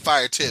until they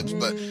fire Tibbs,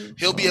 but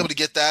he'll be able to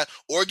get that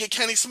or get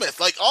Kenny Smith.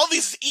 Like, all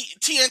these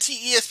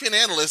TNT, ESPN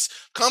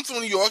analysts come from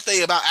New York.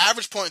 They about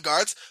average point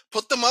guards.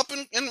 Put them up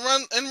and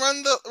run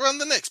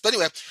the Knicks. But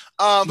anyway,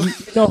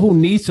 you know who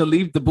needs to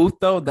leave the booth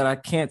though? That I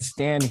can't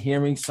stand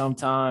hearing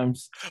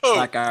sometimes.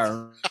 I'm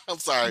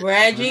sorry,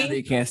 Reggie.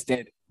 They can't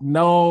stand it.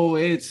 No,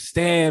 it's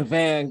Stan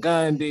Van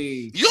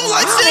Gundy. You don't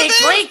like Stan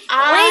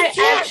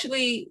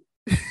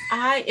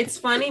Van? It's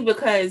funny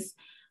because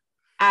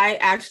I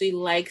actually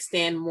like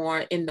Stan more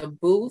in the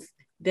booth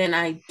than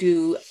I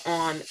do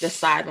on the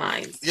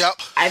sidelines. Yep.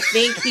 I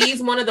think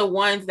he's one of the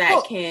ones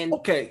that can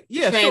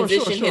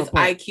transition his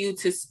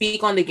IQ to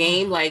speak on the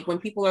game. Like, when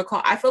people are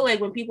I feel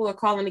like when people are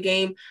calling the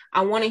game,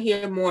 I want to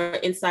hear more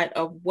insight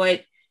of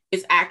what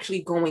is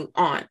actually going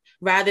on,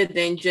 rather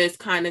than just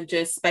kind of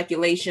just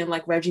speculation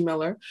like Reggie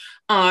Miller,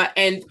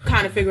 and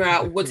kind of figure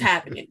out what's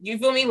happening. You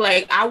feel me?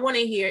 Like, I want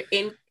to hear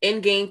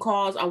in-game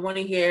calls. I want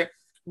to hear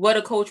what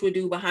a coach would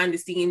do behind the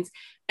scenes.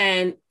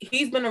 And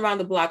he's been around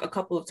the block a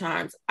couple of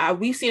times.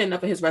 We've seen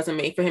enough of his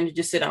resume for him to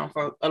just sit down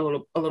for a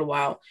little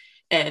while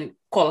and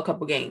call a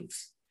couple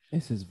games.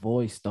 It's his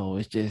voice, though.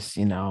 It's just,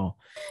 and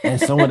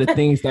some of the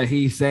things that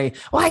he say.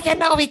 Well,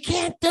 we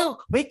can't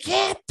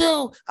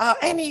do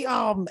any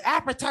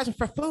advertising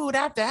for food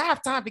after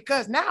halftime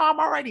because now I'm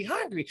already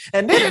hungry.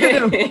 And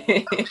then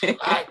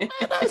like, man,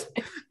 that's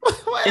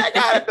what I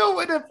gotta do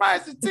with the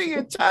price of tea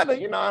in China.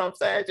 You know what I'm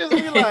saying? Just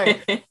be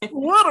like,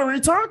 what are we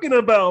talking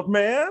about,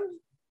 man?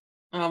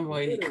 I'm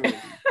waiting.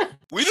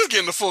 We just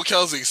getting the full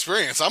Kelsey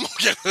experience. I'm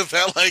okay with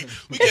that. Like,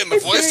 we getting the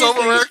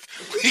voiceover work.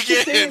 We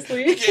getting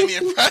the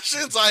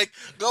impressions. Like,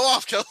 go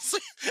off, Kelsey.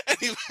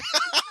 Anyway.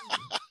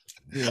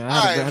 Yeah,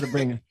 I had to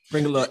bring a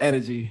little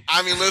energy.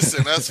 I mean,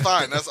 listen, that's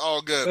fine. That's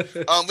all good.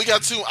 We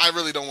got two. I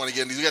really don't want to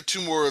get into these. We got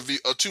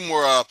two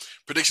more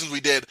predictions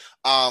we did.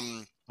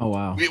 Oh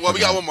wow. We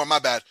got one more. My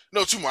bad.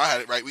 No, two more. I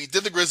had it right. We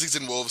did the Grizzlies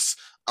and Wolves.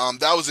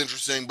 That was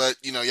interesting, but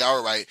y'all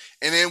were right.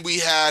 And then we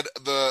had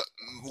the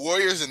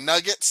Warriors and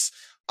Nuggets.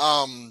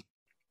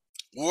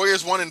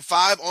 Warriors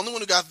 1-5. Only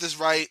one who got this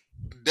right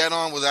dead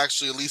on was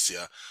actually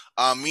Alicia.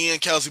 Me and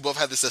Kelsey both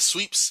had this as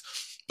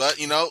sweeps, but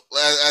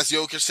as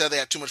Jokic said, they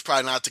had too much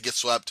pride not to get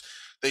swept.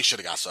 They should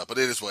have got swept, but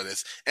it is what it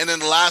is. And then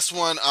the last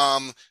one,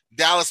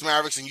 Dallas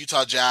Mavericks and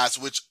Utah Jazz,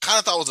 which kind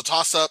of thought was a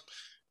toss up.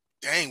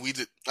 Dang, we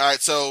did. All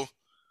right, so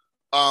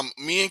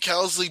me and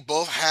Kelsey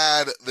both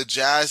had the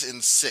Jazz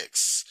in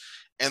 6,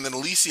 and then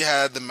Alicia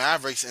had the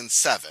Mavericks in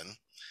 7.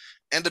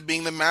 Ended up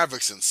being the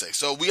Mavericks in 6.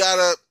 So we got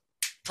a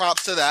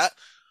props to that.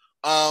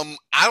 I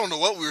don't know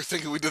what we were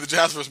thinking. We did the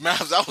Jazz versus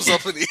Mavs. That was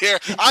up in the air.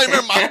 I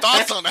remember my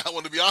thoughts on that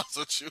one, to be honest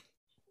with you.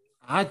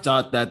 I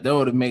thought that they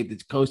would have made the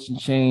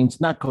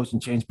not coaching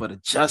change, but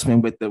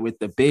adjustment with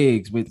the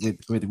bigs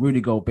with Rudy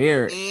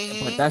Gobert.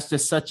 Mm-hmm. But that's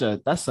just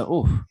that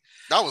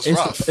was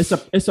rough.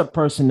 It's a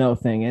personnel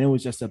thing, and it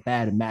was just a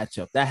bad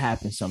matchup. That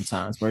happens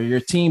sometimes where your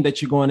team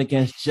that you're going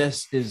against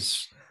just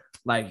is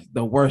like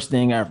the worst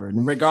thing ever,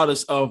 and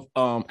regardless of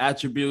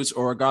attributes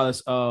or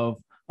regardless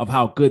of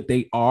how good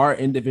they are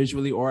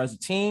individually or as a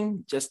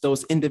team, just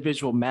those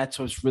individual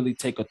matchups really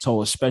take a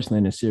toll, especially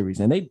in the series.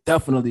 And they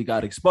definitely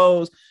got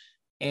exposed.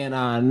 And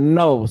I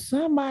know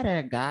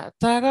somebody got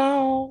to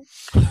go.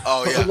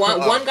 Oh, yeah.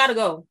 One got to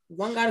go.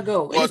 One got to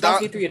go. Well, it's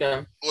got to be 3 of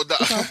them. Well,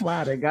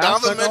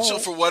 Donovan Mitchell,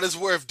 for what it's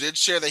worth, did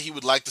share that he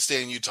would like to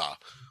stay in Utah.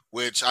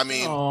 Which, I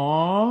mean...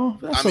 Aww,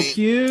 that's so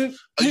cute.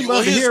 You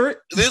love to hear it.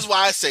 This is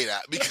why I say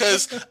that.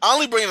 Because I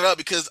only bring it up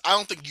because I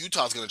don't think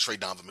Utah's going to trade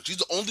Donovan Mitchell.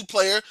 He's the only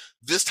player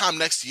this time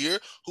next year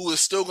who is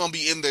still going to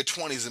be in their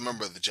 20s a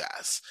member of the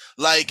Jazz.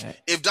 Like,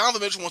 if Donovan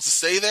Mitchell wants to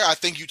stay there, I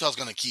think Utah's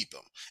going to keep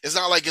him. It's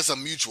not like it's a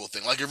mutual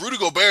thing. Like, if Rudy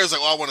Gobert is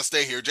like, I want to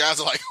stay here, Jazz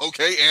are like,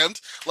 okay, and?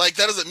 Like,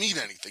 that doesn't mean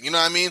anything. You know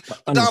what I mean?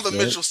 But Donovan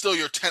Mitchell's still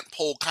your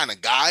tentpole kind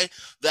of guy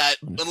that,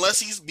 unless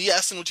he's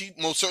BSing, which he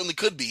most certainly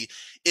could be,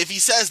 if he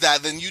says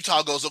that, then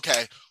Utah goes,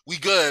 okay, we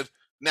good.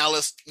 Now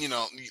let's,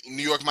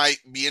 New York might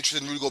be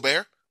interested in Rudy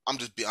Gobert.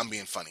 I'm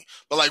being funny.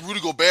 But like Rudy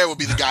Gobert would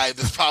be the guy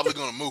that's probably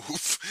going to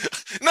move.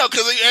 No,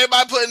 because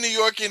everybody put in New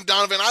York and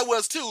Donovan. I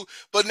was too.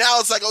 But now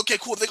it's like, okay,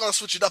 cool. If they're going to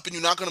switch it up and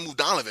you're not going to move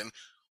Donovan,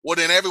 well,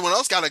 then everyone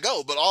else got to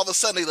go. But all of a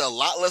sudden, they're a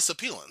lot less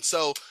appealing.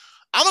 So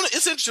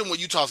it's interesting what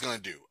Utah's going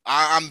to do.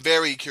 I'm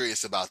very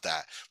curious about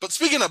that. But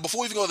speaking of,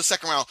 before we even go to the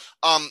second round,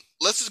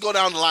 let's just go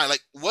down the line.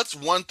 Like, what's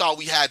one thought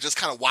we had just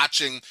kind of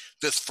watching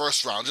this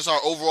first round? Just our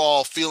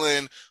overall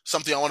feeling,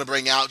 something I want to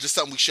bring out, just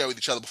something we share with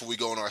each other before we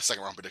go into our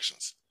second round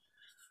predictions.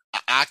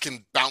 I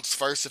can bounce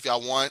first if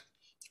y'all want.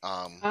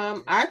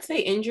 I'd say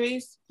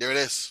injuries. There it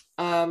is.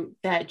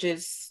 That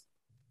just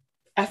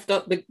effed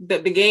up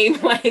the game.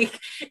 Like,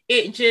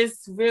 it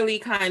just really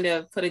kind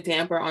of put a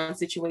damper on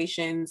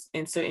situations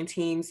in certain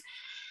teams.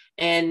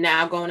 And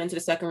now going into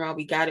the second round,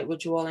 we got it with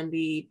Joel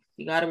Embiid.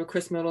 We got it with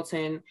Chris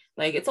Middleton.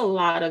 Like, it's a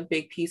lot of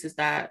big pieces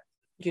that,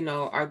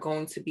 are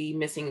going to be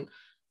missing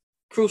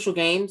crucial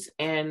games.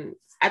 And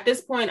at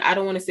this point, I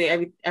don't want to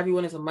say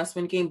everyone is a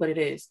must-win game, but it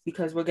is,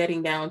 because we're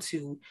getting down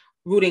to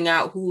rooting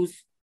out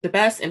who's the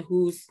best and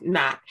who's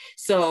not.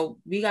 So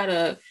we got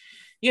to,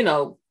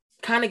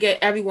 kind of get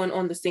everyone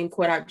on the same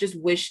court. I just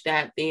wish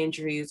that the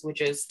injuries would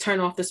just turn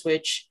off the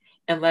switch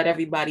and let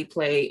everybody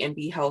play and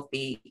be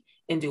healthy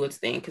and do its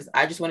thing, because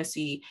I just want to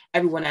see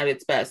everyone at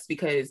its best,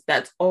 because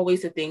that's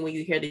always the thing when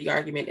you hear the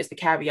argument, is the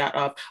caveat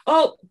of,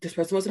 oh, this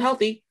person wasn't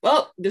healthy.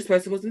 Oh, this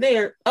person wasn't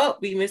there. Oh,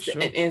 we missed it.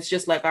 And it's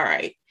just like, all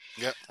right.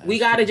 Yep. We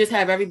got to just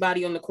have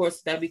everybody on the court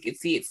so that we could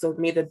see it. So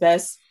may the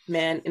best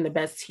man and the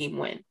best team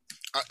win.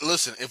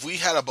 Listen, if we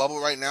had a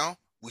bubble right now,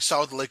 we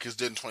saw what the Lakers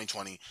did in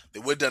 2020. They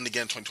would have done it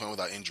again in 2020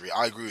 without injury.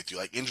 I agree with you.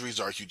 Like, injuries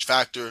are a huge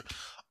factor.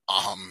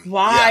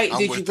 Why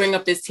did you bring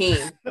up this team?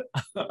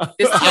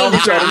 This team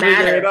does not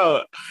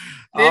matter.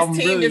 This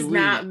team does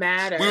not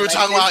matter. We were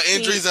talking about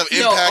injuries have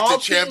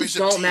impacted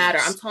championship teams. Don't matter.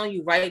 I'm telling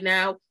you right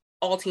now,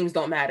 all teams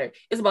don't matter.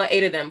 It's about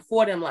 8 of them,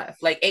 4 of them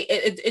left. Like,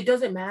 it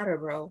doesn't matter,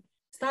 bro.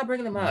 Stop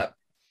bringing them up.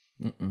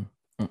 You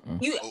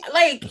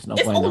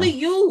it's only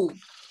you.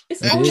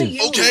 It's only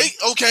you.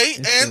 Okay,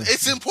 and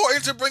it's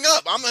important to bring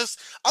up. I'm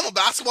a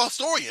basketball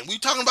historian. We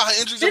talking about how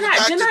injuries.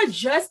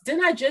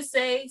 Didn't I just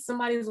say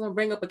somebody was going to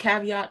bring up a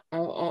caveat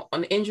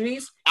on the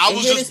injuries?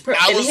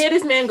 Here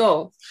this man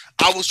go.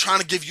 I was trying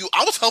to give you.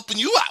 I was helping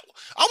you out.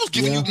 I was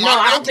giving you No,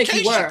 I don't think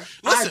you application.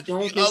 were. Listen, I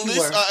don't think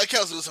you were.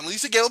 Kelsey, listen,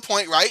 Lisa gave a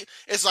point, right?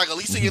 It's like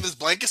Lisa gave this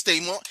blanket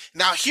statement.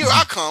 Now here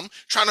I come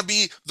trying to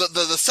be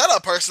the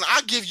setup person.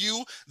 I give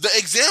you the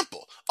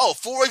example. Oh,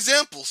 for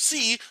example,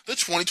 see the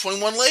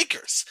 2021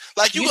 Lakers.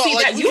 Like you see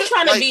that you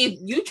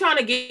trying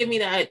to give me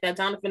that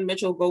Donovan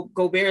Mitchell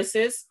Gobert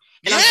assist.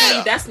 And I'm telling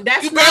you,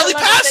 that's you barely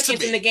passed to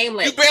me in the game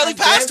left. You barely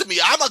passed to me.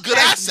 I'm a good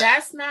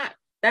asset.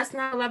 That's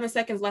not 11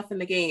 seconds left in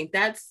the game.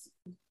 That's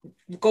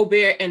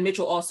Gobert and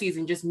Mitchell all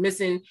season just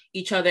missing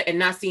each other and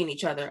not seeing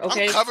each other.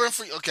 Okay, I'm covering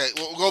for you. Okay,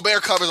 well,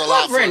 Gobert covers a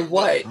lot. Covering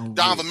what?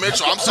 Donovan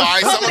Mitchell. I'm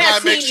sorry. Someone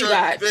gotta make sure.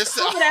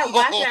 Cover that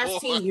whack ass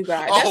team you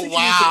got. That's what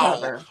wow.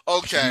 You cover.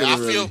 Okay,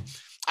 literally.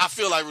 I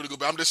feel like Rudy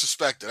Gobert. I'm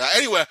disrespected.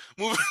 Anyway,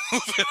 moving.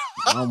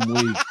 I'm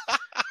weak.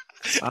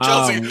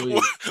 Chelsea,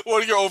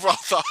 what are your overall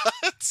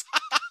thoughts?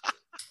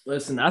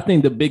 Listen, I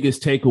think the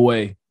biggest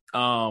takeaway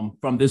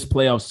from this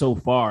playoff so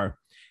far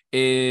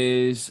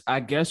is,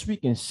 I guess we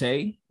can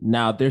say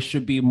now there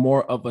should be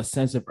more of a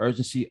sense of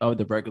urgency of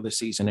the regular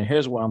season. And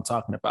here's what I'm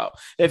talking about.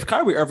 If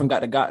Kyrie Irving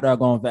got the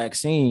doggone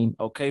vaccine,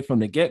 okay, from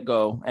the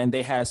get-go, and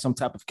they had some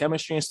type of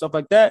chemistry and stuff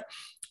like that,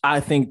 I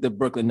think the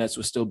Brooklyn Nets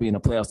would still be in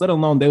the playoffs, let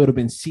alone they would have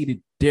been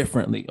seeded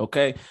differently,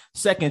 okay?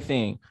 Second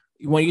thing,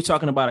 when you're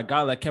talking about a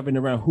guy like Kevin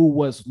Durant, who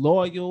was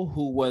loyal,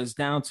 who was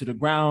down to the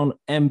ground,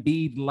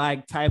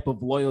 Embiid-like type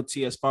of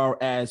loyalty as far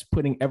as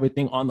putting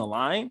everything on the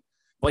line,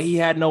 but he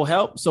had no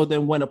help. So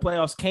then when the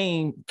playoffs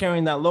came,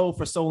 carrying that load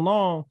for so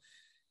long,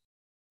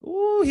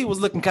 he was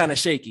looking kind of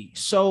shaky.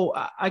 So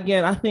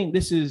again, I think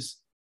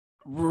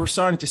we're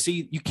starting to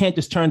see, you can't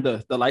just turn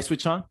the light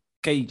switch on.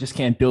 Okay, you just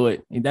can't do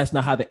it. And that's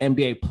not how the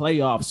NBA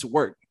playoffs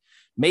work.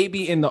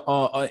 Maybe in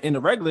the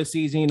regular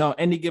season,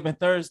 any given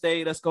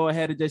Thursday, let's go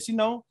ahead and just,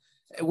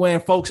 when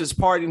folks is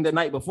partying the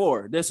night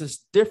before, this is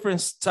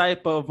different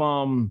type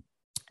of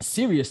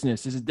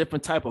seriousness. There's a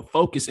different type of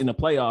focus in the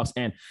playoffs.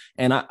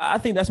 And I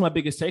think that's my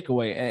biggest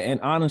takeaway.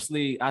 And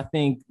honestly, I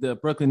think the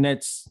Brooklyn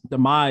Nets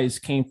demise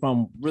came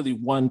from really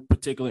one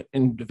particular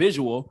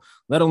individual,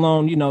 let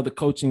alone, the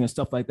coaching and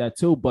stuff like that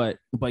too. But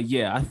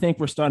yeah, I think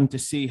we're starting to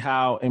see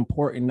how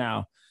important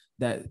now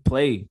that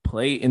play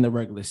in the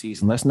regular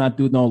season. Let's not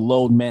do no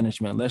load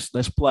management.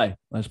 Let's play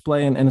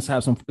and let's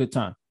have some good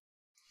time.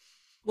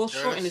 We'll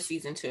shorten the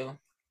season too.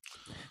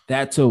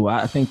 That too.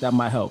 I think that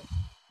might help.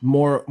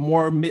 More.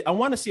 I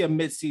want to see a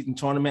mid-season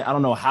tournament. I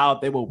don't know how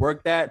they will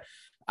work that.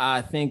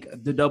 I think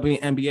the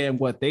WNBA and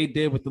what they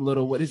did with the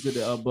little, what is it?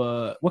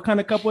 What kind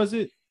of cup was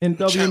it in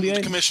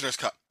WNBA? Commissioner's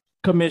Cup.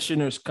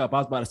 Commissioner's Cup. I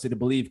was about to say the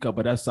Believe Cup,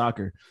 but that's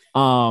soccer.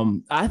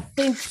 I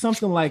think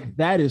something like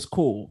that is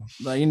cool.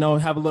 Like,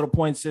 have a little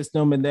point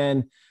system, and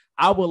then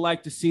I would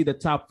like to see the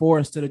top four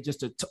instead of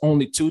just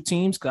only two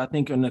teams, because I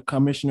think in the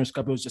Commissioner's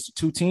Cup, it was just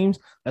 2 teams.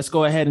 Let's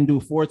go ahead and do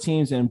 4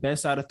 teams and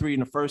best out of 3 in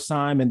the first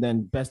time and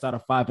then best out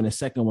of 5 in the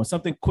second one.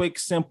 Something quick,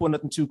 simple,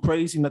 nothing too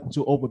crazy, nothing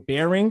too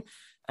overbearing.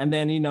 And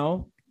then,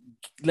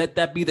 let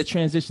that be the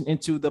transition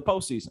into the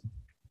postseason.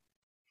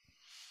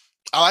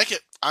 I like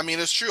it. I mean,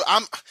 it's true.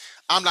 I'm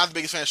not the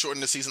biggest fan of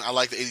shortening the season. I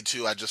like the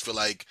 82. I just feel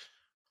like,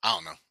 I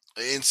don't know.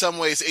 In some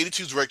ways,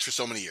 82's worked for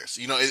so many years.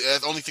 I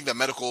only think that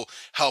medical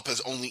help has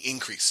only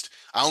increased.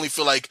 I only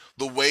feel like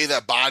the way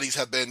that bodies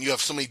have been, you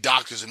have so many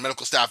doctors and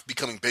medical staff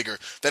becoming bigger,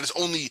 that it's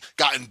only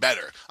gotten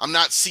better. I'm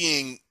not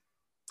seeing,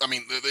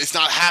 it's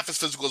not half as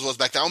physical as it was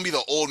back then. I don't be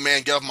the old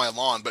man, get off my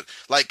lawn, but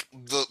like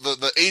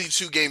the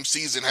 82 game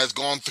season has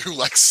gone through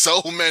like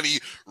so many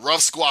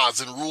rough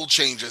squads and rule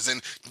changes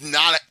and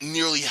not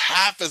nearly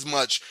half as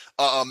much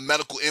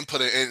medical input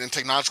and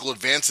technological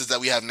advances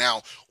that we have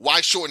now.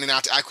 Why shorten it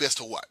out to acquiesce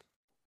to what?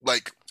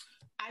 Like,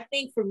 I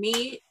think for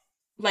me,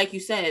 like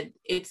you said,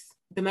 it's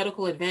the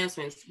medical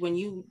advancements. When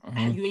you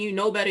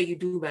know better, you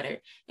do better.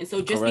 And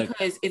so just Correct.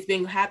 Because it's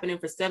been happening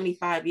for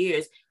 75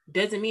 years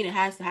doesn't mean it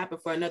has to happen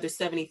for another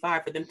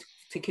 75 for them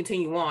to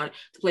continue on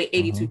to play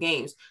 82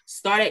 games.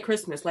 Start at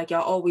Christmas like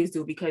y'all always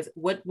do, because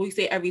what we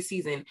say every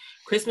season,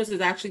 Christmas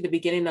is actually the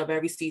beginning of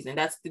every season.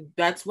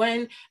 That's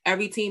when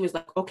every team is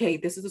like, okay,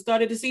 this is the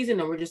start of the season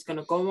and we're just going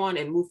to go on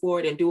and move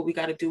forward and do what we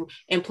got to do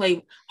and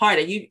play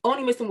harder. You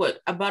only missing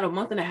about a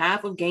month and a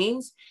half of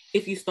games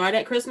if you start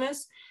at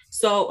Christmas.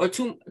 So, or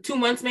two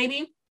months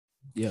maybe.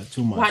 Yeah,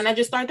 2 months. Why not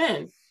just start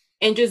then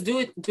and just do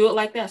it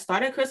like that?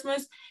 Start at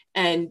Christmas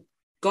and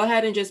go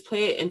ahead and just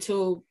play it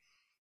until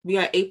we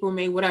are April,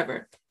 May,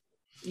 whatever.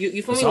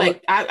 You feel me?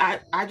 Like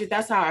I just,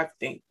 that's how I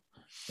think.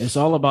 It's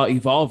all about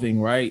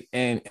evolving, right?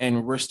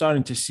 And we're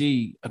starting to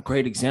see a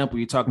great example.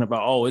 You're talking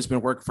about, it's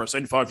been working for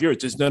 75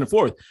 years. It's done it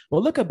forth.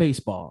 Well, look at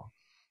baseball.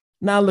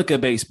 Now look at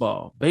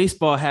baseball.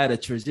 Baseball had a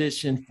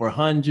tradition for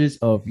hundreds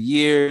of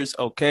years,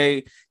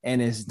 okay,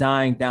 and it's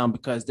dying down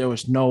because there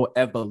was no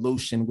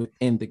evolution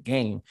within the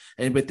game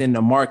and within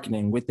the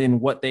marketing, within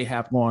what they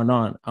have going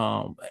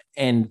on.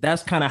 And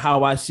that's kind of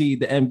how I see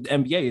the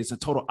NBA is a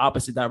total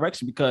opposite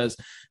direction because,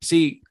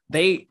 see,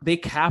 they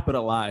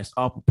capitalized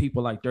off of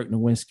people like Dirk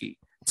Nowitzki.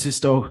 to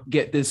still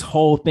get this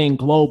whole thing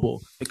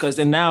global. Because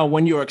then now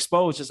when you're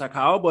exposed, just like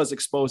how I was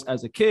exposed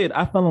as a kid,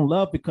 I fell in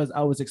love because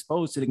I was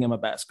exposed to the game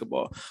of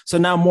basketball. So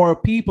now more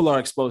people are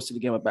exposed to the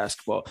game of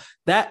basketball.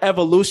 That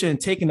evolution,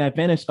 taking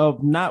advantage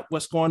of not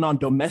what's going on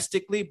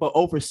domestically, but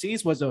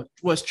overseas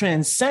was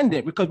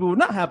transcendent, because we would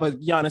not have a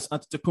Giannis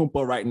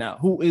Antetokounmpo right now,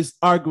 who is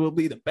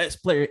arguably the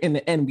best player in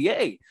the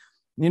NBA.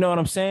 You know what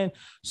I'm saying?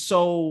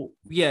 So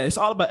yeah, it's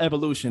all about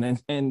evolution.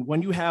 And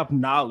when you have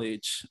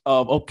knowledge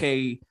of,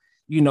 okay,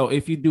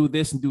 if you do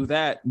this and do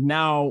that,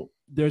 now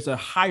there's a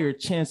higher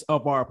chance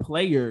of our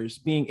players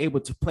being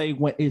able to play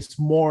when it's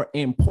more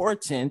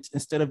important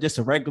instead of just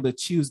a regular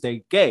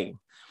Tuesday game.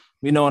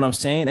 You know what I'm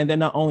saying? And then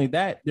not only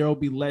that, there will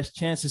be less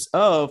chances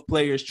of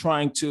players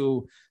trying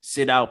to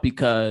sit out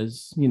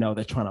because,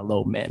 they're trying to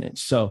low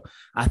manage. So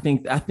I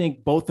think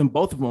both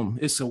of them,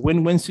 it's a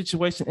win-win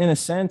situation in a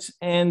sense.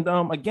 And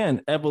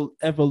again,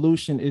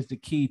 evolution is the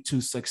key to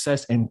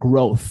success and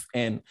growth.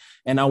 And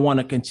I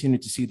want to continue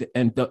to see the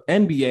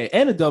NBA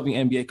and the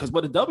WNBA, because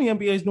what the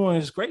WNBA is doing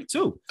is great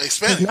too.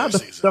 Expanding now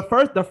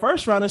the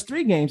first round is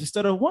 3 games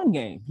instead of 1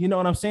 game. You know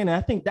what I'm saying? And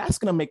I think that's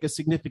going to make a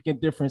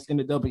significant difference in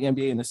the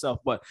WNBA in itself.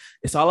 But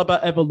it's all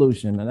about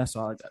evolution, and that's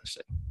all I got to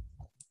say.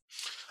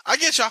 I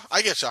get y'all.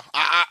 I get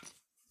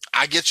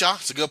y'all.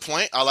 It's a good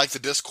point. I like the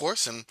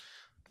discourse, and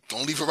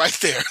don't leave it right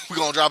there. We're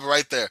going to drop it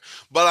right there.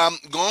 But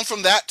going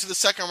from that to the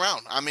second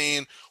round. I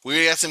mean,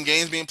 we had some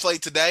games being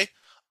played today.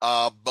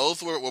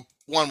 Both were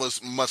one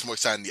was much more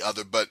exciting than the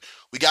other, but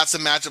we got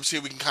some matchups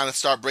here we can kind of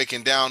start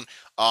breaking down.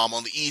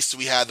 On the East,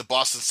 we had the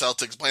Boston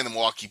Celtics playing the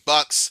Milwaukee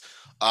Bucks,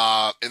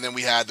 and then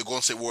we had the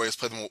Golden State Warriors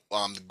playing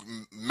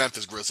the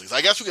Memphis Grizzlies.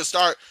 I guess we could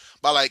start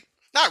by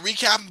not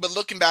recapping, but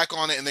looking back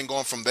on it and then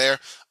going from there.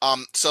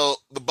 So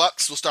the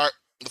Bucks will start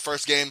the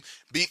first game,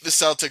 beat the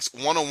Celtics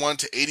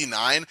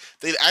 101-89.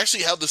 They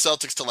actually held the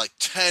Celtics to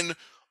 10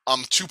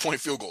 2-point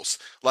field goals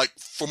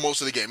for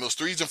most of the game. It was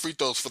threes and free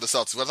throws for the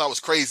Celtics. What I thought was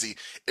crazy.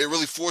 It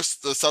really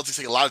forced the Celtics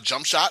to take a lot of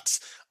jump shots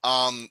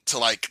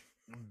to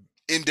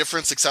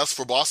indifferent success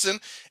for Boston.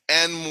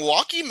 And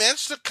Milwaukee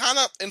managed to kind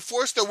of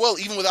enforce their will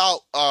even without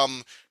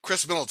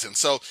Chris Middleton.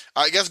 So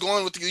I guess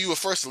going with you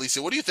first,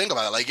 Alicia, what do you think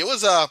about it? It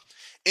was a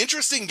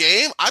interesting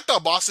game. I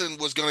thought Boston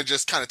was going to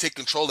just kind of take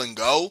control and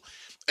go,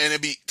 and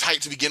it'd be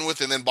tight to begin with,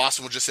 and then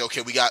Boston would just say,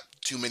 okay, we got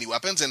too many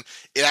weapons, and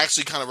it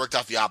actually kind of worked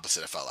out the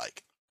opposite, it felt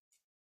like.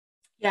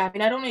 Yeah,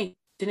 I mean,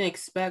 didn't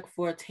expect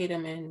for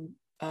Tatum and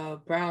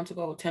Brown to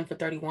go 10 for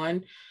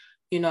 31,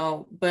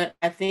 but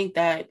I think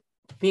that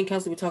me and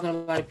Kelsey were talking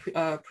about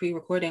it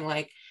pre-recording,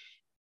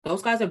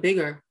 those guys are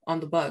bigger on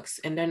the Bucks,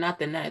 and they're not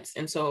the Nets.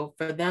 And so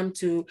for them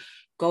to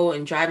go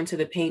and drive into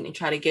the paint and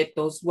try to get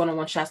those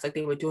one-on-one shots like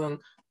they were doing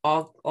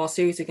all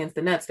series against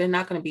the Nets, they're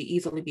not going to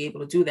easily be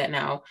able to do that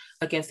now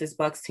against this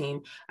Bucks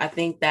team. I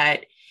think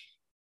that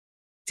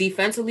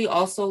defensively,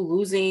 also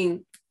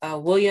losing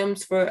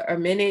Williams for a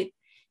minute,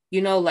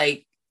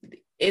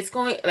 it's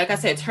going, like I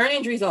said, turn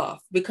injuries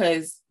off,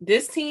 because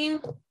this team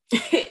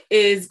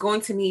is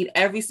going to need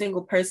every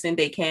single person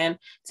they can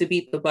to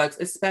beat the Bucks,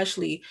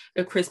 especially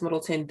if Chris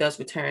Middleton does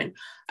return.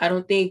 I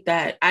don't think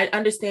that, I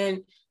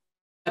understand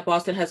that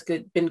Boston has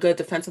been good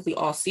defensively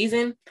all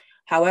season.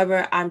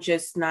 However, I'm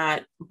just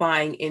not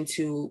buying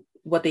into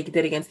what they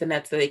did against the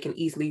Nets, that they can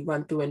easily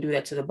run through and do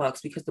that to the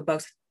Bucks, because the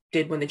Bucks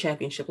did win the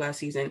championship last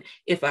season,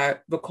 if I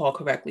recall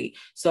correctly.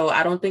 So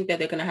I don't think that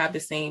they're going to have the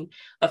same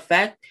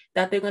effect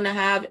that they're going to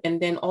have.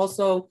 And then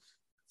also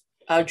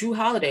Jrue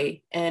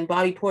Holiday and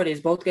Bobby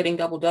Portis both getting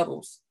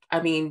double-doubles. I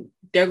mean,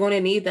 they're going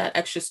to need that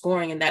extra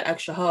scoring and that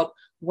extra help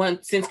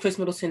since Chris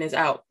Middleton is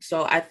out.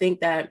 So I think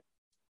that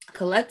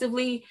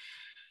collectively,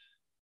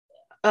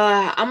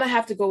 I'm going to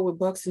have to go with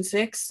Bucks in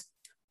 6.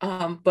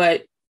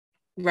 But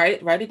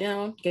write it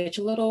down, get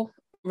your little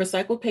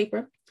recycled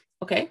paper.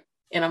 Okay.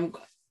 And I'm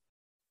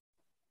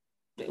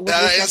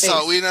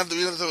insult. We didn't have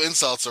to throw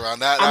insults around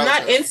that. I'm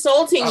not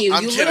insulting you.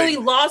 You literally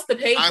lost the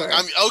paper.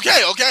 Okay.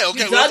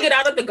 You dug it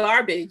out of the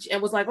garbage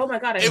and was like, "Oh my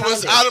god!" It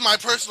was out of my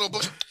personal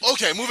book.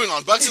 Okay, moving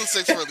on. Bucks and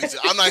 6 for Alicia.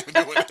 I'm not even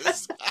doing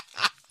this.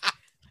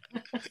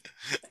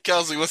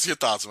 Kelsey, what's your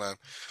thoughts, man?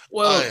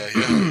 Well,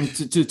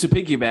 to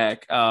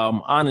piggyback,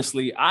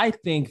 honestly, I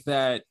think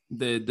that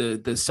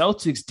the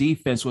Celtics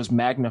defense was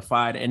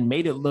magnified and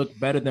made it look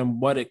better than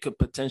what it could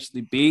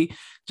potentially be,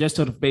 just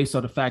sort of based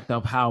on the fact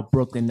of how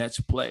Brooklyn Nets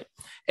play.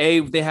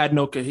 They had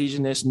no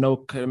cohesionness, no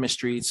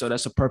chemistry, so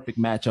that's a perfect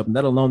matchup.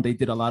 Let alone they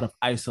did a lot of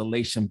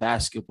isolation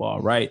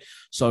basketball, right?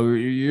 So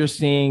you're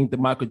seeing the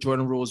Michael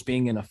Jordan rules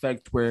being in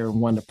effect, where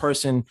when the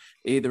person,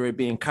 either it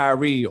being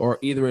Kyrie or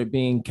either it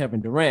being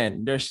Kevin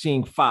Durant, they're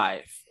seeing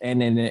 5. And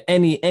then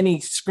any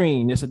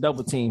screen, it's a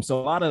double team. So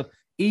a lot of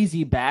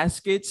easy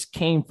baskets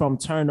came from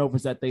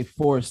turnovers that they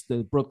forced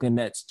the Brooklyn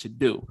Nets to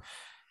do.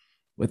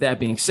 With that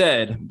being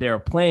said, they're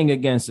playing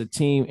against a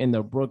team in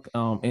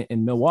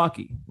in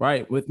Milwaukee,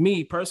 right? With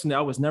me personally,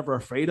 I was never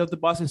afraid of the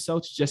Boston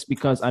Celtics, just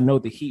because I know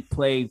the Heat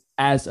play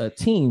as a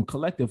team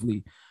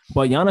collectively.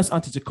 But Giannis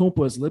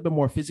Antetokounmpo is a little bit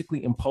more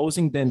physically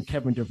imposing than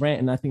Kevin Durant,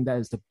 and I think that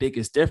is the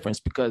biggest difference,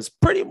 because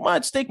pretty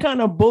much they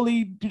kind of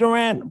bullied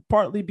Durant,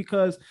 partly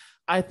because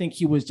I think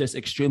he was just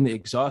extremely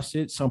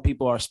exhausted. Some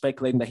people are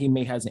speculating that he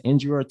may has an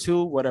injury or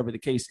two, whatever the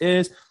case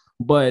is.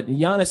 But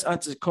Giannis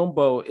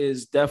Antetokounmpo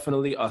is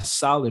definitely a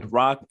solid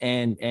rock,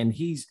 and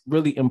he's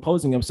really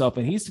imposing himself.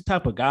 And he's the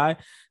type of guy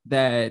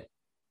that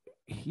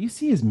you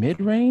see his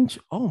mid range.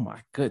 Oh my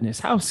goodness,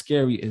 how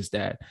scary is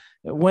that?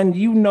 When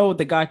you know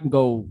the guy can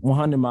go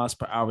 100 miles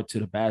per hour to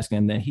the basket,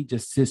 and then he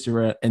just sits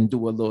there and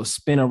do a little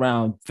spin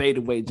around,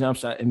 fadeaway jump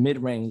shot in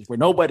mid range where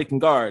nobody can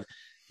guard.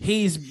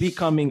 He's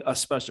becoming a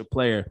special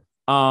player.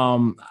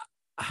 I'm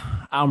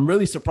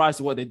really surprised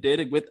at what they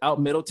did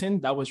without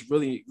Middleton. That was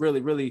really,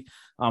 really, really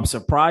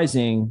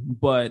surprising.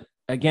 But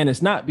again,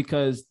 it's not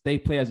because they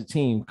play as a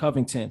team.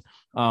 Covington,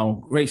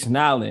 Grayson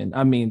Allen.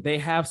 I mean, they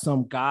have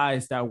some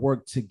guys that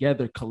work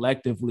together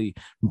collectively,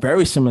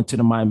 very similar to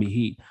the Miami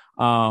Heat,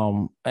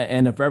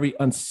 and a very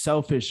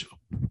unselfish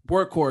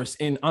workhorse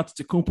in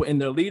Antetokounmpo in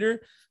their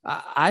leader.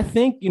 I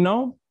think,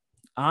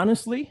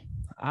 honestly,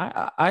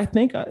 I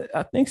think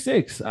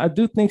 6. I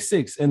do think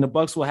 6, and the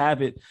Bucks will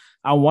have it.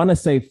 I want to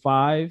say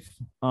 5,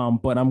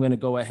 but I'm going to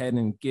go ahead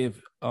and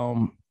give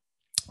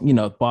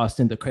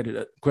Boston the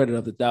credit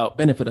of the doubt,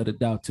 benefit of the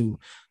doubt to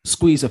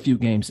squeeze a few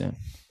games in.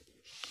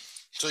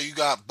 So you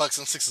got Bucks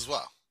in 6 as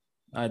well.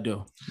 I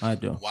do.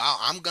 Wow,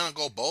 I'm gonna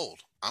go bold.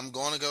 I'm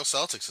going to go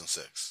Celtics in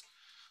 6.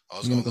 I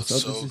was going to go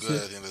so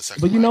good in the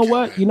second. But you know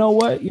what?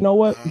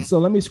 Uh-huh. So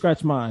let me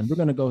scratch mine. We're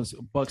gonna go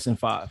Bucks in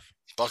 5.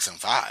 Bucks in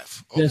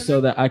 5. Okay. Just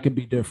so that I could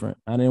be different.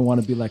 I didn't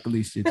want to be like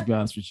Alicia, to be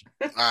honest with you.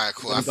 All right,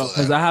 cool.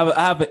 Because I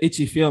have an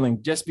itchy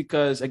feeling. Just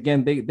because,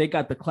 again, they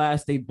got the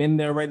class. They've been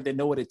there already. They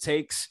know what it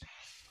takes.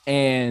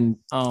 And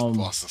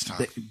Boston's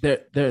time.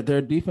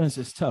 Their defense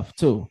is tough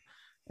too.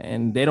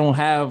 And they don't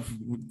have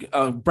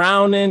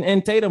Brown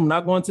and Tatum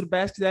not going to the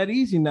basket that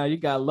easy now. You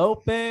got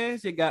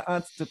Lopez, you got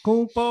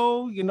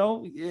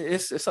Antetokounmpo,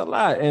 it's a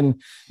lot.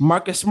 And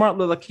Marcus Smart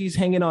looks like he's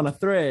hanging on a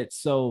thread.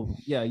 So,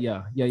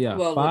 yeah.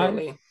 Well, 5?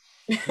 literally.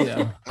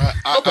 Yeah.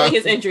 Hopefully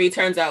his injury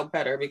turns out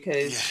better,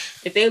 because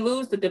if they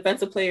lose the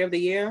defensive player of the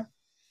year,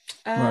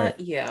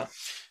 yeah.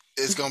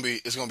 It's gonna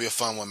be a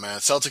fun one, man.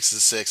 Celtics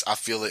is 6. I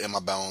feel it in my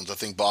bones. I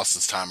think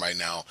Boston's time right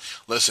now.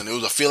 Listen, it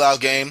was a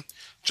feel-out game.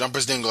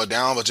 Jumpers didn't go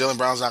down, but Jaylen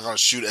Brown's not going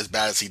to shoot as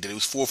bad as he did. He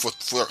was 4 for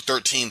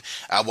 13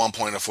 at one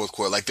point in the fourth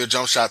quarter. Like, their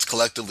jump shots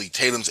collectively,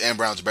 Tatum's and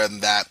Brown's are better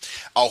than that.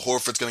 Al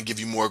Horford's going to give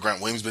you more. Grant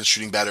Williams been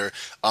shooting better.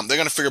 They're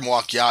going to figure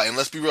Milwaukee out, and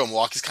let's be real,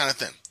 Milwaukee's kind of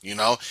thin.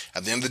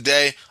 At the end of the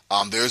day,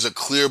 there's a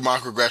clear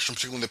microaggression,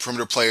 particularly in the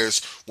perimeter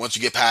players. Once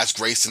you get past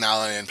Grayson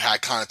Allen and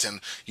Pat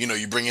Connaughton,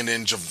 you bring in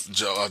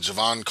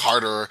Javon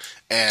Carter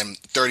and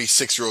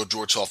 36-year-old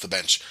George Hill off the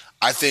bench.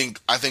 I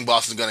think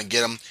Boston's going to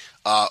get him.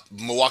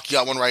 Milwaukee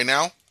got one right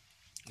now,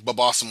 but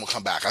Boston will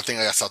come back. I think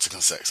I got Celtics in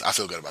 6. I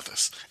feel good about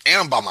this. And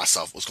I'm by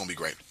myself. It's going to be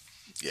great.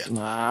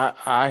 Yeah.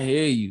 I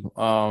hear you.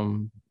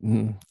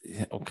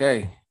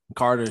 Okay.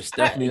 Carter's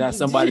definitely not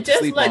somebody to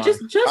sleep on.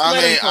 Just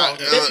let him talk.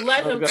 Just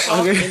let him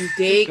talk and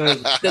dig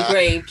the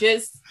grave.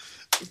 Just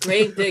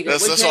grave digger.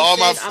 That's all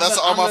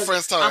my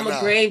friends talk. I'm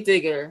a grave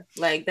digger.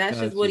 Like, that's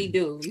just what he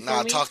do. You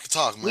nah, talk,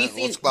 man.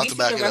 What's about to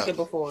back it up?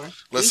 Before.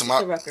 Listen,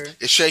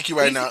 it's shaky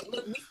right now.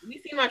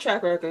 We see my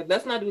track record.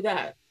 Let's not do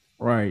that.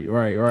 Right. We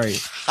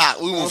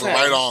moving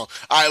right on. All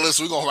right,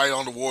 listen, we're going right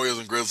on the Warriors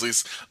and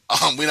Grizzlies.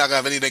 We're not going to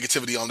have any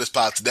negativity on this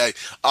pod today.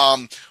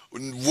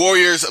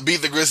 Warriors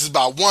beat the Grizzlies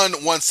by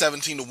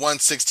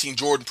 117-116.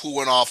 Jordan Poole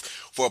went off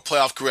for a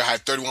playoff career high,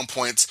 31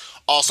 points.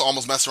 Also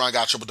almost messed around,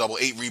 got triple-double,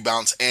 8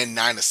 rebounds, and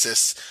 9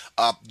 assists.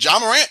 Ja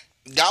Morant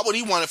got what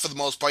he wanted for the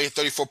most part. He had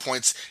 34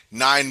 points,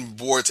 9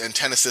 boards, and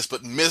 10 assists,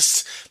 but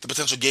missed the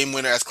potential game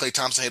winner as Klay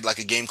Thompson hit like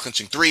a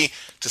game-clinching 3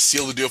 to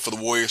seal the deal for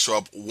the Warriors, so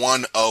up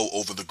 1-0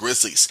 over the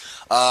Grizzlies.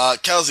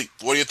 Kelsey,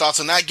 what are your thoughts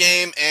on that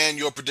game and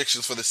your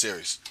predictions for the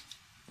series?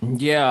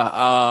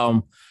 Yeah,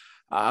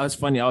 it's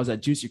funny. I was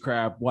at Juicy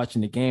Crab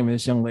watching the game, and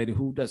this young lady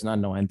who does not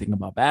know anything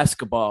about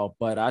basketball,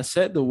 but I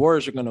said the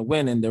Warriors are going to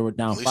win, and they were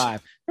down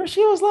 5. And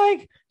she was like,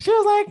 "No,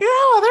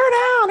 they're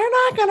down. They're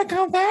not going to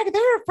come back.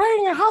 They're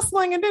fighting and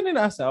hustling." And then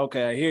I said,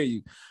 "Okay, I hear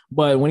you."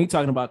 But when you're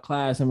talking about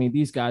class, I mean,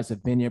 these guys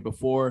have been here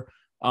before.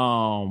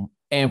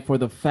 And for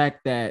the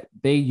fact that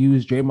they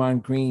used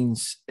Draymond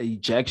Green's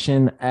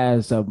ejection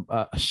as a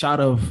shot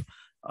of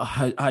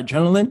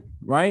adrenaline,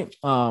 right?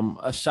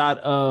 A shot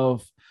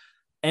of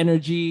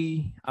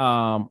energy,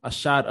 a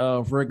shot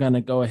of we're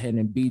gonna go ahead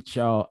and beat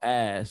y'all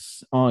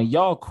ass on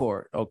y'all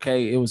court.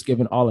 Okay, it was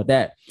given all of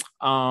that.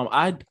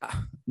 I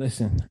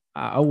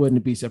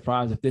wouldn't be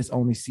surprised if this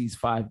only sees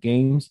 5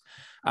 games.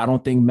 I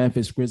don't think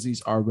Memphis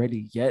Grizzlies are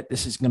ready yet.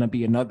 This is gonna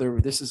be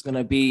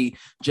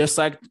just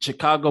like the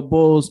Chicago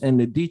Bulls and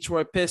the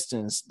Detroit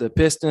Pistons. The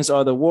Pistons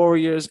are the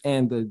Warriors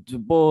and the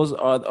Bulls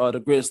are the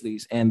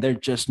Grizzlies, and they're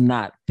just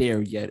not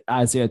there yet.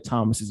 Isaiah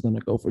Thomas is gonna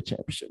go for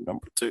championship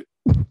number 2.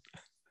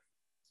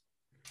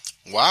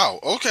 Wow.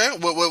 Okay.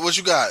 What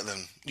you got then?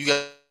 You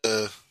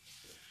got.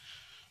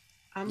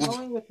 I'm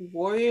going with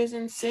Warriors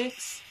in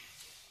 6.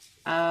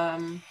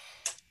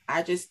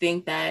 I just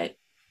think that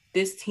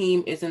this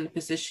team is in the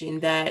position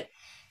that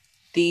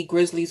the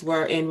Grizzlies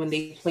were in when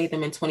they played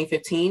them in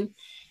 2015,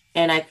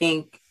 and I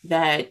think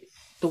that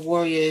the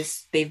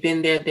Warriors, they've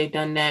been there, they've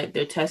done that,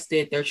 they're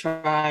tested, they're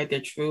tried, they're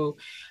true.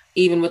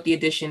 Even with the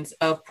additions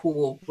of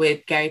Poole,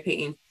 with Gary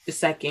Payton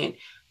II,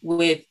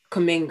 with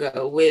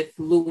Kuminga, with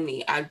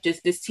Looney,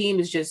 this team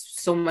is just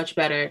so much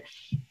better,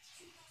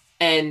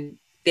 and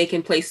they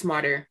can play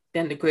smarter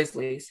than the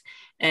Grizzlies.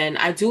 And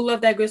I do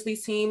love that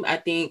Grizzlies team. I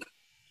think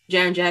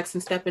Jaren Jackson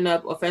stepping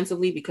up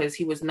offensively because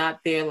he was not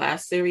there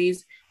last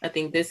series. I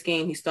think this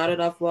game he started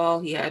off well.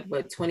 He had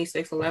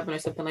 26-11 or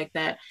something like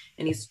that,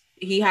 and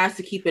he has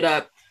to keep it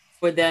up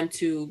for them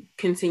to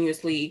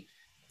continuously,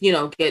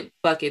 get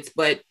buckets.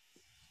 But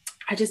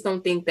I just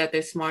don't think that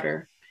they're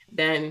smarter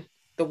than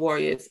the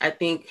Warriors. I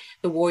think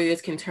the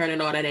Warriors can turn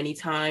it on at any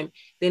time.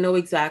 They know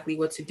exactly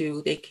what to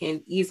do. They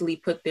can easily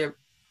put their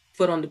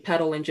foot on the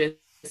pedal and just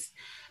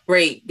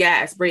break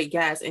gas,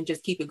 and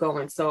just keep it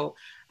going. So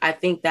I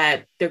think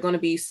that they're going to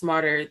be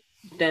smarter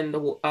than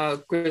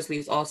the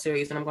Grizzlies all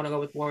series, and I'm going to go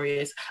with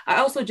Warriors. I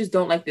also just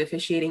don't like the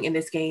officiating in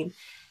this game.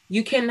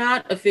 You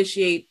cannot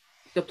officiate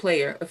the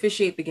player,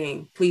 officiate the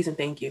game, please and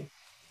thank you.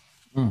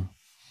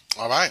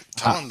 All right,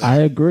 tell him that. I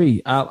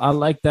agree. I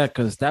like that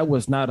because that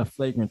was not a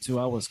flagrant too.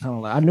 I was kind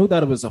of like, I knew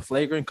that it was a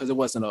flagrant because it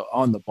wasn't an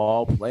on the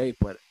ball play,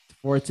 but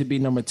for it to be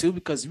number 2,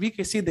 because we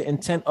can see the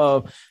intent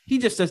of he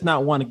just does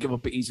not want to give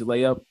up an easy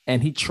layup,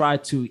 and he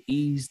tried to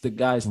ease the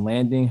guy's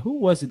landing. Who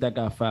was it that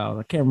got fouled?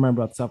 I can't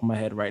remember off the top of my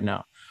head right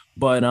now,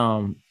 but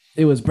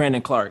it was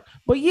Brandon Clark.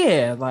 But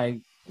yeah,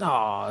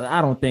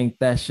 I don't think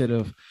that should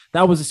have.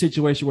 That was a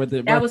situation where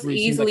that was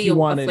easily a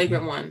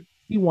flagrant one.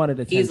 He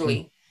wanted attention.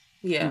 Easily,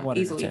 yeah,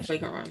 easily a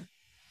flagrant one.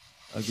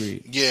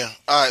 Agreed. Yeah.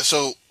 All right.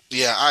 So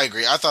yeah, I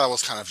agree. I thought it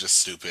was kind of just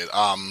stupid.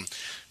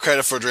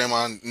 Credit for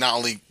Draymond not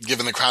only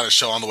giving the crowd a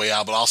show on the way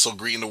out, but also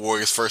greeting the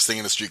Warriors first thing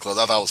in the street clothes.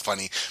 I thought it was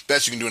funny.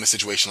 Best you can do in a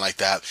situation like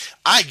that.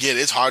 I get it.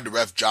 It's hard to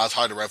ref jobs,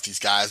 hard to ref these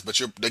guys, but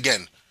you're,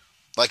 again,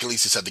 like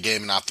Alicia said, the game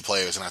and not the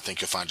players, and I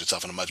think you'll find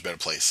yourself in a much better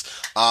place.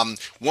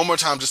 One more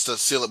time just to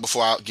seal it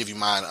before I give you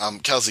mine.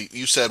 Kelsey,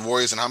 you said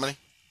Warriors and how many?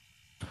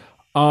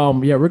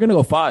 Yeah, we're gonna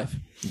go 5.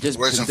 Just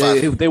Warriors and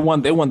 5. They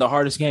won the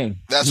hardest game.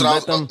 That's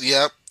what I was.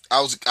 Yeah,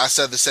 I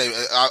said the same.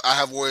 I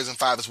have Warriors in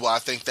 5 as well. I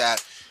think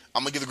that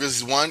I'm gonna give the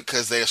Grizzlies 1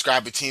 because they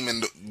ascribe a team,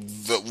 and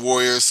the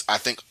Warriors. I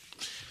think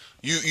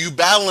you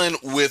battling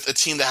with a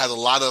team that has a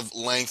lot of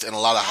length and a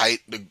lot of height.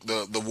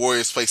 The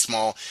Warriors play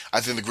small.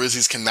 I think the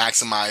Grizzlies can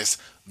maximize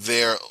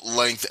their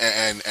length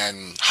and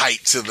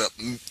height to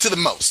the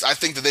most. I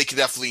think that they could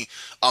definitely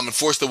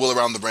enforce the will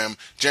around the rim.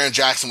 Jaren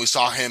Jackson, we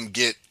saw him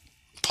get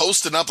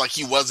posted up like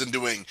he wasn't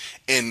doing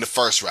in the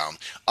first round.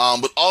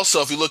 But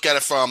also, if you look at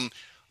it from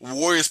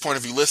Warriors' point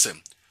of view,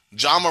 listen,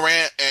 John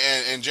Morant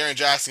and Jaren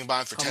Jackson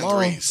combined for 10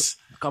 threes.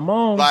 Come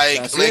on.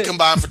 They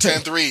combined for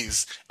 10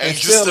 threes and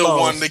you still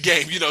won the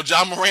game.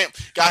 John Morant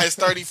got his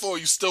 34.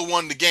 You still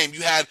won the game.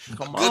 You had a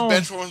good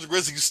bench for the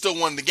Grizzlies. You still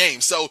won the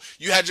game. So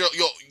you had your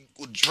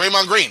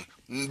Draymond Green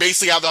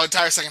basically out the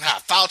entire second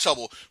half. Foul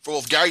trouble for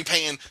both Gary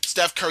Payton,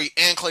 Steph Curry,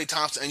 and Klay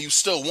Thompson, and you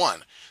still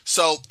won.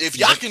 So if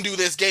y'all can do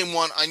this game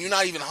 1 and you're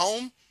not even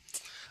home,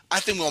 I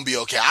think we're going to be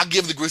okay. I'll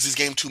give the Grizzlies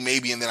game 2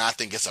 maybe, and then I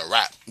think it's a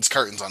wrap. It's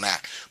curtains on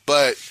that.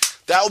 But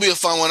that will be a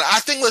fun one. I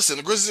think, listen,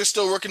 the Grizzlies are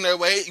still working their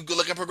way. You could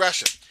look at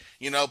progression.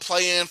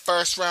 Play in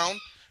first round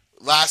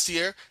last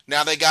year.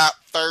 Now they got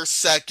first,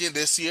 second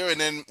this year, and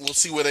then we'll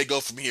see where they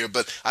go from here.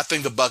 But I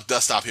think the buck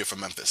does stop here for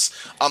Memphis.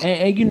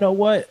 And you know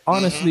what?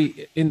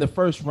 Honestly, in the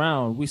first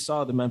round, we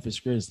saw the Memphis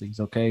Grizzlies,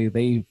 okay?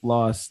 They've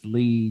lost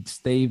leads.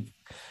 The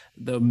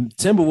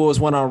Timberwolves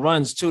went on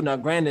runs too. Now,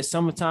 granted,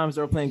 sometimes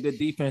they were playing good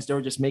defense. They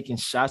were just making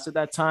shots at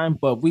that time,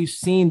 but we've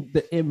seen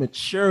the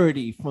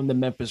immaturity from the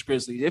Memphis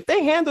Grizzlies. If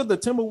they handled the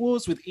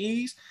Timberwolves with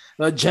ease,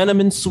 a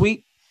gentleman's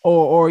sweep,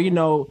 or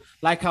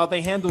like how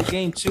they handled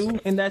game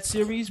 2 in that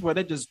series where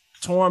they just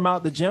tore them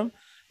out the gym.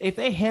 If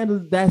they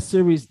handled that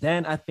series,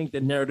 then I think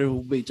the narrative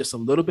will be just a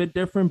little bit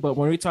different. But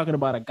when we're talking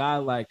about a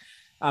guy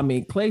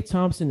Klay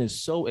Thompson is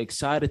so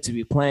excited to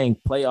be playing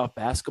playoff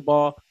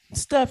basketball.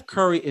 Steph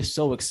Curry is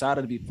so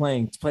excited to be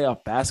playing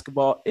playoff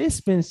basketball.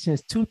 It's been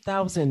since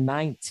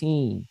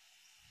 2019.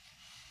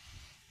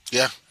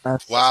 Yeah.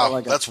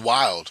 Wow. That's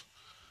wild.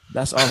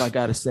 That's all I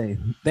got to say.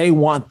 They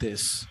want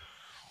this.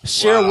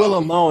 Sheer will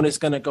alone is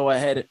going to go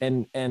ahead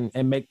and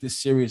make this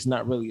series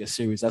not really a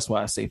series. That's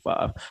why I say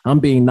 5. I'm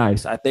being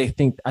nice. I think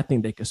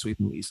they can sweep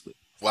them easily.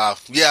 Wow.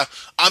 Yeah.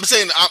 I'm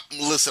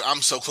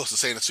so close to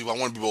saying the sweep. I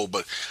want to be bold,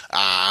 but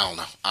I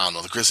don't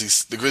know. The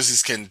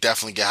Grizzlies can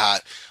definitely get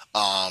hot.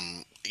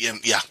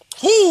 Yeah.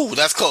 Whoo,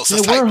 that's close.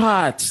 They were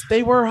hot.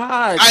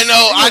 I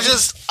know. I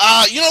just,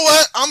 you know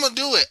what? I'm going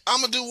to do it.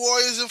 I'm going to do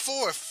Warriors in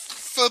 4.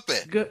 Flip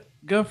it.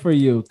 Good for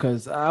you,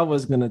 because I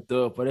was going to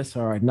do it, but it's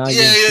all right. Now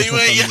you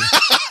ain't.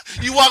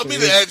 You walked me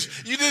to the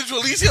edge. You did it to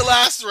Alicia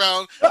last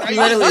round. Now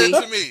you did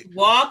it to me.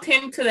 Walked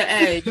him to the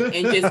edge and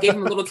just gave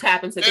him a little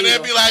tap and said, and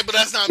then be like, but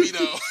that's not me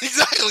though.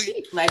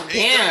 Exactly. Like,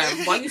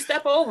 damn, why you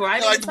step over?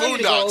 I didn't tell you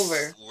to go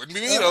over. Wouldn't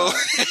be me though.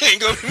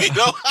 Ain't gonna be me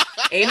though.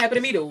 Ain't happened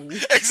to me though.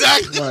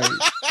 Exactly. Right.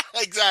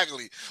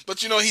 Exactly. But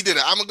he did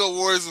it. I'm gonna go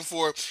Warriors in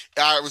 4.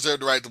 I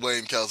reserve the right to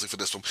blame Kelsey for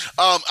this one.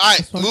 All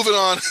right, moving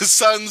on.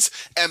 Suns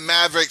and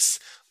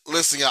Mavericks.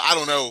 Listen, yeah, I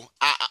don't know.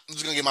 I'm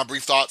just gonna give my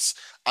brief thoughts.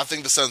 I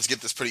think the Suns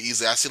get this pretty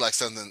easily. I see like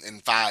Suns in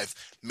 5,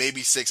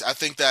 maybe 6. I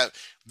think that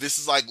this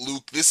is like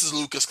Luke. This is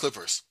Luka's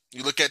Clippers.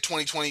 You look at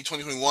 2020,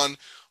 2021,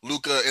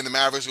 Luka and the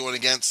Mavericks going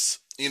against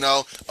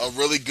a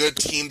really good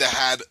team that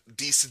had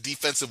decent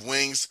defensive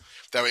wings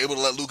that were able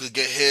to let Luka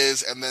get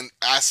his and then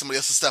ask somebody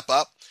else to step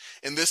up.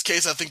 In this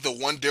case, I think the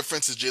one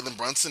difference is Jalen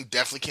Brunson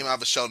definitely came out of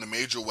the shell in a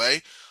major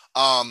way.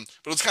 But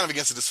it was kind of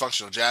against a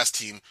dysfunctional Jazz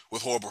team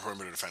with horrible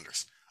perimeter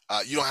defenders.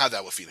 You don't have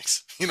that with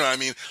Phoenix. You know what I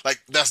mean? Like,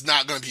 that's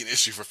not going to be an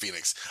issue for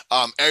Phoenix.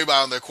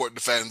 Everybody on their court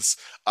defends,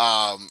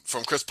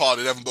 from Chris Paul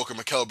to Devin Booker,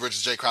 Mikal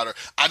Bridges, Jay Crowder.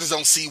 I just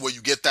don't see where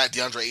you get that.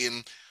 DeAndre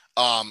Ayton.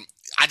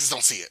 I just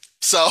don't see it.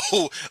 So,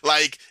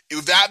 like,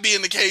 if that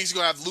being the case,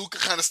 you're going to have Luka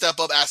kind of step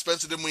up, ask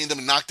Spencer Dinwiddie them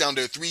to knock down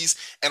their threes,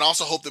 and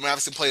also hope the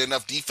Mavericks can play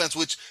enough defense,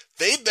 which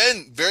they've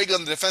been very good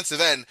on the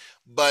defensive end,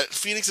 but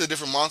Phoenix is a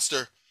different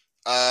monster.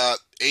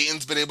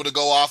 Ayton's been able to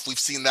go off. We've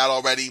seen that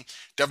already.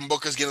 Devin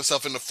Booker's getting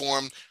himself into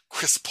form.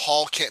 Chris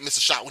Paul can't miss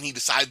a shot when he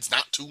decides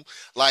not to.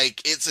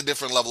 Like, it's a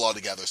different level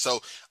altogether.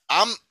 So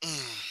I'm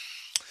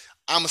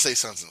gonna say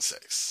Suns in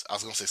 6. I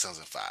was gonna say Suns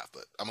in 5,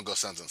 but I'm gonna go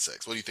Suns in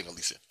 6. What do you think,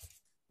 Alicia?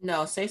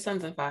 No, say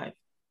Suns in 5.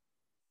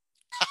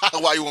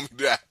 Why you want me to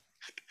do that?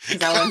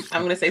 Because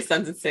I'm gonna say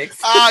Suns in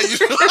 6.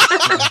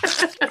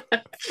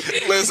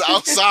 Listen,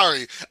 I'm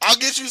sorry. I'll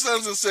get you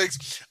Suns in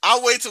 6.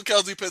 I'll wait till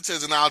Kelsey picks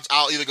his, and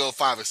I'll either go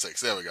 5 or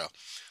 6. There we go.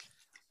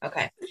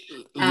 Okay.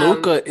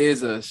 Luka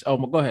is a. Oh,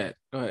 go ahead.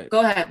 Go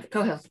ahead,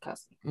 Kelsey.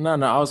 No.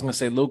 I was gonna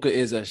say Luka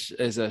is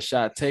a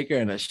shot taker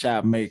and a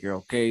shot maker.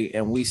 Okay,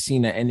 and we've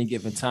seen at any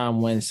given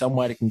time when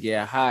somebody can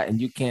get hot and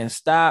you can't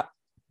stop,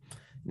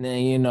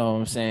 then you know what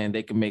I'm saying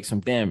they can make some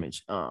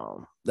damage.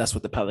 That's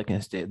what the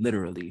Pelicans did,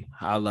 literally.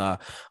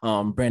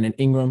 Brandon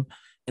Ingram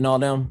and all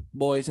them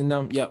boys and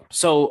them. Yep.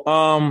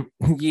 So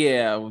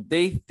yeah,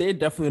 they're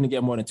definitely gonna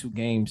get more than 2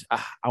 games.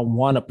 I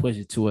want to push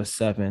it to a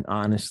 7,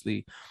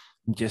 honestly,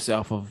 just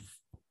off of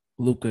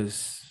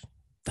Luka's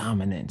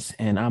dominance,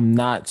 and I'm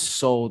not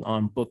sold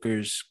on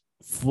Booker's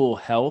full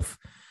health.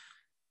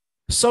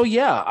 So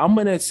yeah, I'm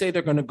gonna say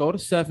they're gonna go to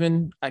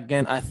 7.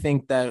 Again, I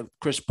think that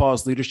Chris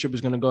Paul's leadership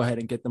is gonna go ahead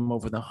and get them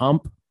over the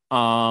hump.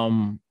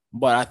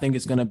 But I think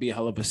it's gonna be a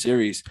hell of a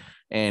series.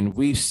 And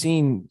we've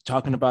seen,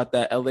 talking about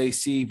that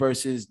LAC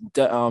versus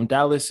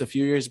Dallas a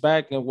few years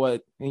back, and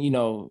what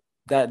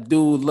that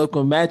dude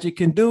Local Magic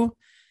can do.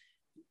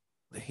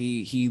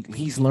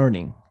 He's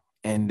learning.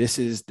 And this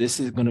is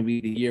going to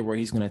be the year where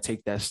he's going to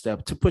take that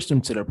step to push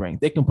them to the brink.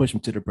 They can push him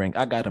to the brink.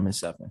 I got him in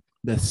 7.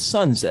 The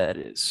Suns, that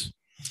is.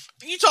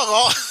 You talking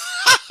all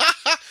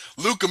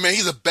Luka, man?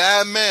 He's a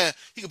bad man.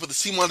 He can put the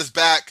team on his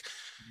back.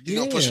 He's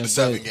gonna push it to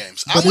 7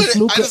 games. I'm with it.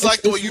 Luka, I just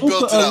like the way you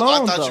built it up.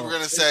 I thought you were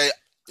gonna say,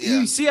 yeah.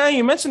 You see, I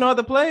ain't mentioned all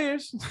the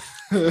players.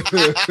 I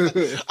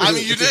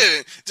mean, you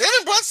didn't.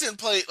 Jalen Brunson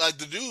played like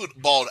the dude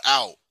balled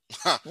out.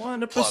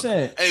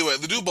 100%. Anyway,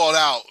 the dude balled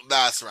out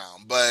last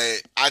round,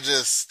 but I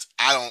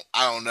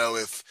don't know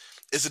if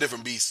it's a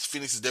different beast.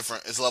 Phoenix is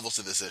different. It's levels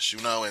to this issue,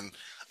 and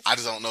I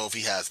just don't know if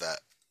he has that.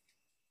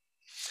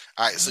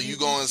 All right, so you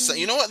going?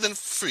 You know what? Then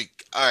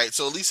freak. All right,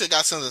 so Alicia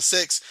got Suns in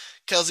 6.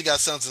 Kelsey got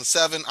Suns in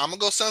 7. I'm gonna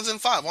go Suns in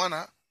 5. Why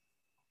not?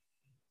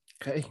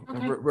 Okay.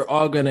 We're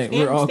all gonna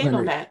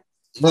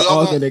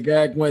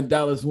gag when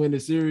Dallas win the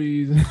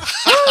series.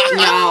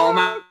 No,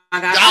 my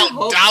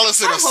God.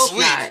 Dallas in a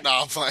sweep.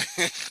 No, I'm playing.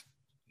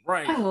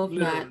 Right. I hope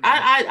not.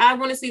 I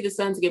want to see the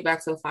Suns get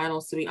back to the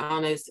finals, to be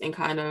honest, and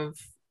kind of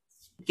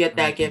get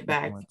back.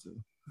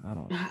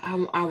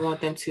 I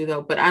want them to,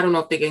 though, but I don't know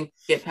if they can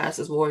get past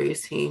this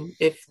Warriors team.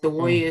 If the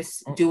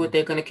Warriors do what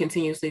they're going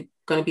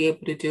to be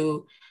able to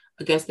do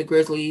against the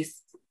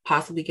Grizzlies,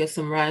 possibly get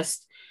some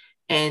rest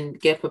and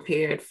get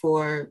prepared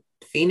for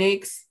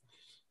Phoenix.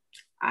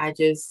 I'm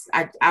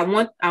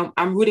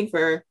rooting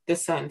for the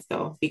Suns,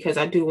 though, because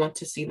I do want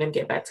to see them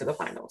get back to the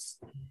finals.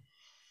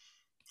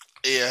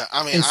 Yeah,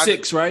 I mean, in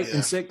 6, right? Yeah.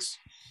 In 6.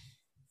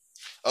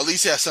 At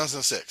least Suns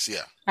in 6.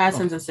 Yeah,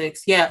 Suns in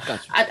 6. Yeah,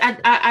 gotcha.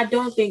 I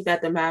don't think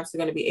that the Mavs are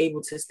going to be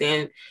able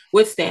to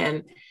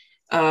withstand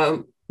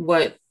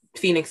what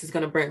Phoenix is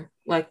going to bring.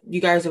 Like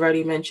you guys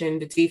already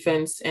mentioned, the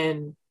defense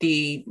and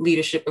the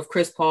leadership of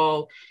Chris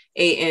Paul,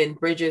 Ayton,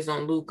 Bridges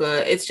on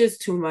Luka. It's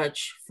just too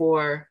much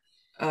for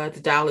the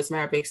Dallas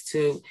Mavericks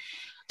to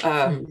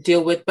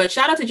deal with. But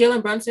shout out to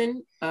Jalen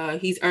Brunson.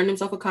 He's earned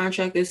himself a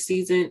contract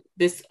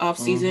this off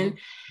season.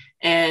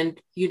 And,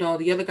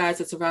 the other guys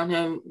that surround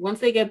him, once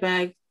they get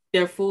back,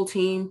 their full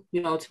team,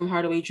 Tim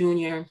Hardaway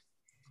Jr.,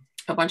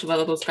 a bunch of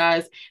other those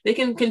guys, they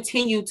can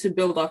continue to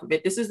build off of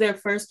it. This is their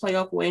first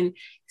playoff win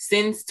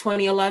since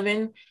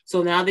 2011.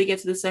 So now they get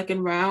to the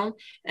second round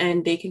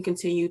and they can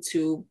continue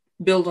to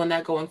build on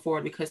that going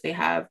forward because they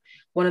have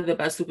one of the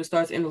best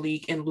superstars in the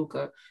league in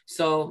Luka.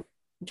 So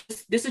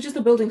this is just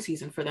a building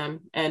season for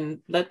them, and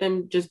let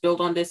them just build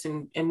on this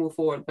and move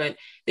forward. But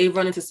they've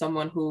run into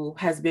someone who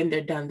has been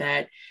there, done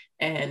that,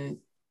 and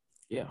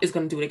is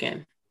going to do it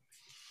again.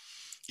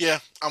 Yeah,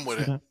 I'm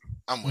with it.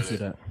 I'm with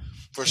it.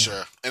 For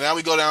sure. And now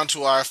we go down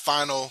to our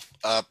final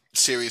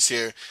series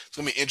here. It's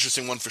going to be an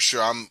interesting one for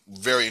sure. I'm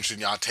very interested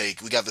in y'all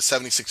take. We got the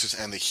 76ers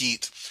and the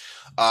Heat.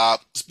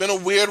 It's been a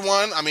weird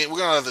one. I mean, we're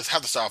going to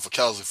have to start off with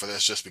Kelsey for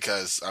this just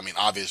because, I mean,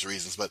 obvious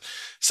reasons. But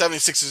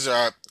 76ers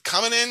are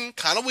coming in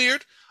kind of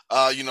weird.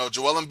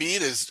 Joel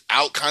Embiid is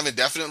out kind of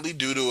indefinitely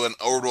due to an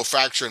orbital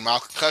fracture and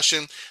mild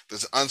concussion.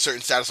 There's an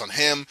uncertain status on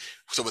him.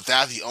 So with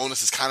that, the onus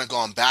has kind of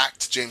gone back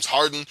to James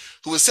Harden,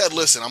 who has said,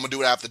 listen, I'm going to do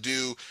what I have to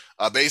do.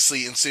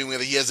 Basically insinuating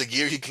that he has a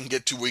gear he can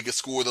get to where he can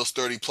score those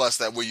 30 plus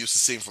that we're used to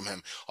seeing from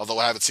him, although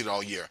I haven't seen it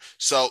all year.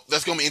 So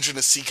that's going to be interesting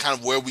to see kind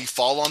of where we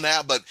fall on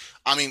that. But,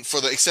 I mean,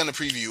 for the extended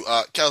preview,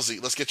 Kelsey,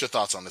 let's get your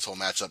thoughts on this whole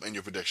matchup and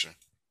your prediction.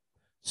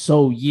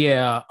 So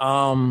yeah,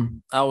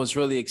 I was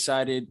really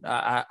excited.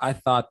 I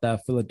thought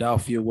that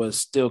Philadelphia was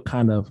still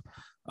kind of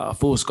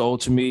fool's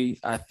gold to me.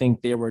 I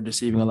think they were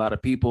deceiving a lot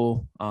of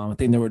people. I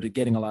think they were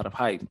getting a lot of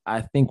hype.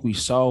 I think we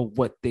saw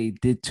what they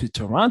did to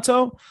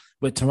Toronto,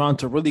 with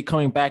Toronto really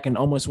coming back and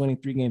almost winning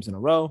 3 games in a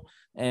row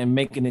and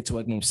making it to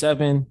a game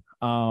 7.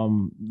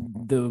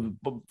 The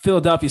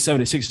Philadelphia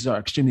 76ers are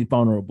extremely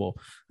vulnerable.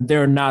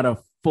 They're not a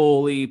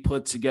fully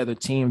put together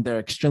team. They're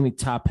extremely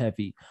top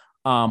heavy.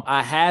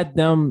 I had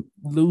them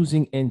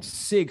losing in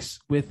 6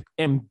 with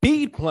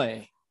Embiid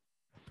playing.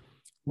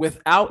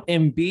 Without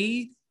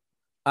Embiid,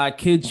 I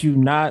kid you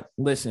not.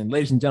 Listen,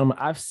 ladies and gentlemen,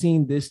 I've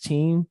seen this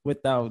team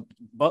without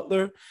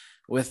Butler,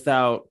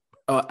 without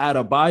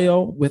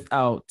Adebayo,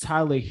 without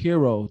Tyler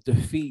Hero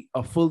defeat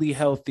a fully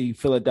healthy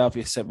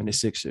Philadelphia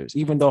 76ers,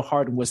 even though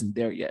Harden wasn't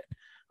there yet.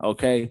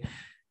 Okay.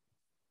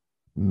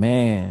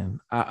 Man,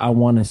 I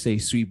want to say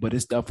sweep, but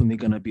it's definitely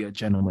going to be a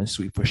gentleman's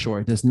sweep for sure.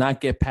 It does not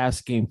get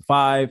past game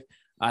 5.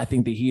 I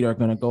think the Heat are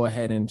going to go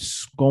ahead and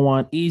go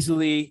on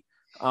easily.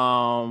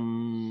 I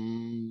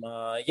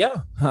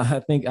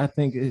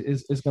think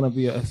it's going to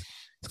be a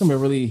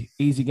really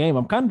easy game.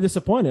 I'm kind of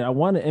disappointed. I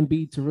wanted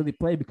Embiid to really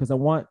play because I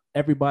want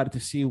everybody to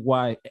see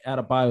why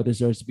Adebayo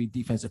deserves to be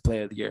Defensive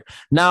Player of the Year.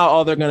 Now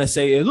all they're going to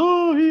say is,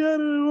 "Oh, he had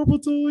an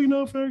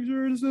orbital,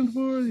 fracture."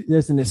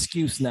 There's an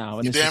excuse now.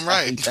 And you're damn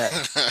right.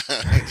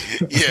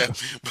 Yeah,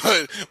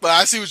 but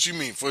I see what you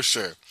mean for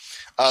sure.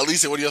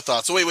 Lisa, what are your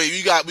thoughts? So wait,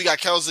 we got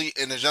Kelsey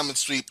in the gentleman's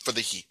sweep for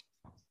the Heat.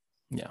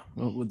 Yeah,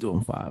 we'll do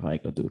them 5. I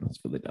ain't gonna do it in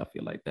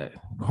Philadelphia like that.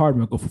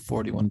 Harden will go for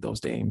 40 one of those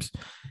games.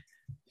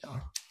 Yeah.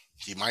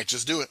 He might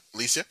just do it.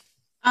 Lisa?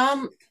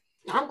 I'm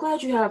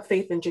glad you have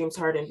faith in James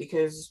Harden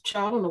because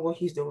I don't know what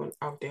he's doing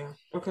out there.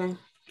 Okay.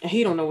 And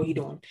he don't know what he's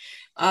doing.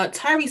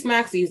 Tyrese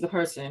Maxey is the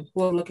person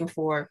who I'm looking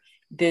for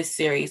this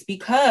series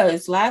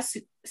because last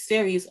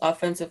series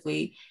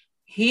offensively,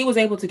 he was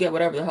able to get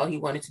whatever the hell he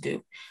wanted to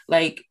do.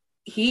 Like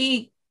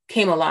he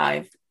came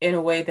alive in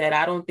a way that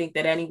I don't think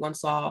that anyone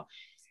saw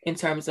in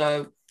terms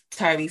of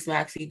Tyrese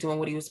Maxey doing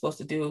what he was supposed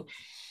to do.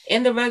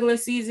 In the regular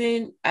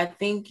season, I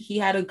think he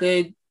had a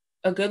good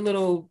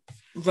little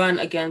run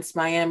against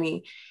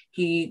Miami.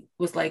 He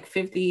was like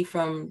 40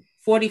 from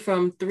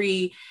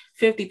 3,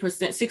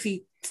 50%,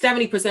 60,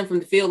 70% from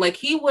the field. Like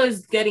he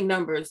was getting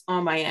numbers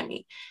on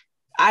Miami.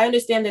 I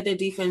understand that their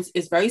defense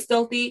is very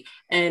stealthy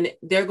and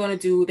they're going to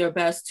do their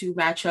best to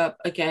match up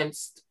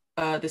against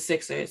the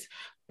Sixers.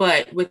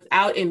 But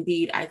without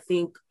Embiid, I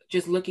think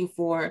just looking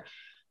for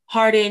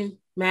Harden,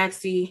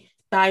 Maxey,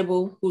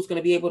 Thibault, who's going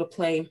to be able to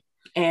play,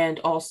 and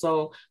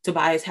also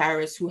Tobias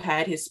Harris, who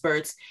had his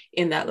spurts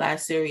in that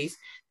last series.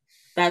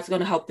 That's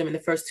going to help them in the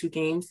first 2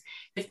 games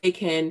if they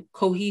can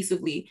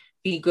cohesively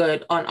be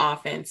good on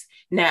offense.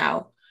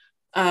 Now,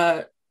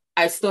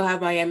 I still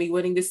have Miami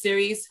winning this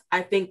series.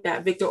 I think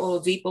that Victor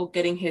Oladipo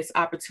getting his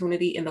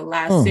opportunity in the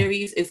last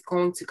series is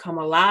going to come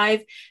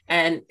alive,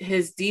 and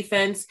his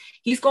defense,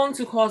 he's going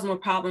to cause more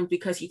problems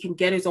because he can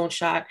get his own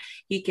shot.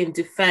 He can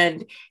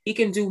defend. He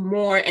can do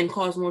more and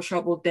cause more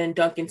trouble than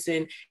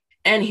Duncanson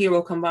and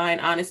Hero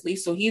combined, honestly.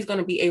 So he's going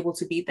to be able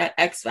to beat that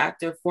X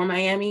factor for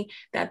Miami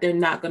that they're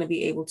not going to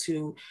be able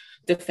to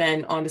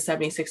defend on the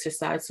 76ers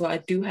side. So I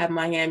do have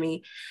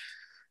Miami.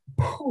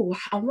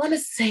 I want to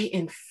say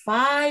in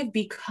 5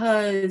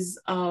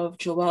 because of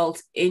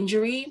Joel's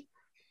injury.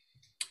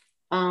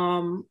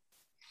 I'm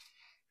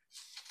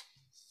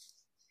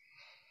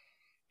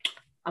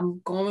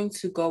going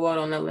to go out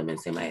on a limb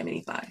and say Miami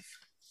in 5.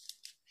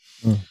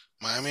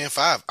 Miami in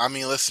 5. I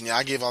mean, listen,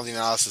 I gave all the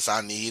analysis I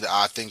need.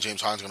 I think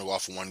James Harden's going to go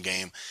off for 1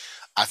 game.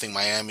 I think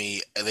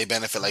Miami, they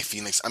benefit like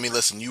Phoenix. I mean,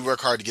 listen, you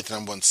work hard to get the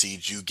number 1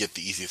 seed. You get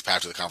the easiest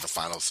path to the conference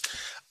finals.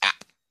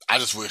 I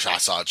just wish I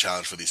saw a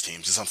challenge for these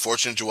teams. It's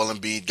unfortunate Joel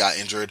Embiid got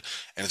injured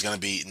and is going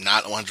to be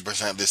not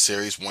 100% this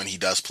series when he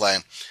does play.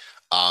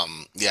 I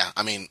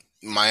mean,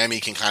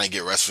 Miami can kind of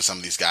get rest for some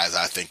of these guys,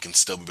 I think, and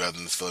still be better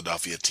than this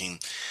Philadelphia team.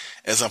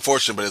 It's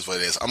unfortunate, but it's what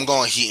it is. I'm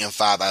going Heat in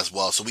 5 as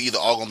well. So we either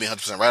all going to be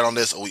 100% right on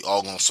this or we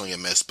all going to swing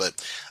and miss. But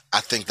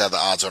I think that the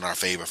odds are in our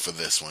favor for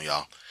this one,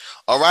 y'all.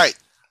 All right.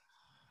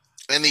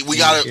 And we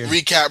got to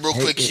recap real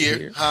quick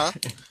here. Huh?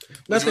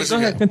 Go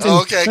ahead, continue.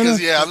 Okay,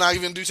 because, I'm not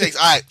even do takes.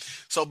 All right.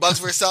 So Bucks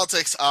versus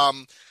Celtics.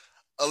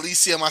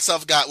 Alicia and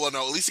myself got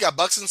Alicia got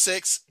Bucks in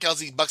 6,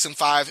 Kelsey Bucks in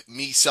 5,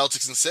 me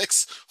Celtics in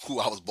 6. Ooh,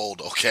 I was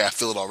bold. Okay, I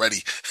feel it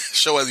already.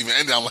 Show hasn't even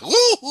ended. I'm like, woo!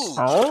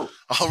 Oh.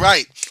 All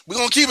right, we're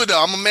gonna keep it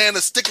though. I'm a man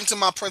that's sticking to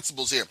my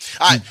principles here.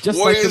 All right, just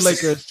Warriors. Like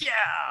the Lakers.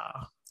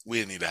 Yeah, we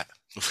didn't need that.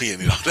 We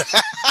didn't need all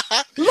that.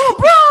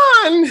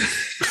 LeBron.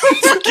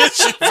 Forget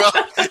you, bro.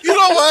 You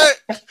know what?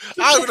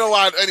 I don't even know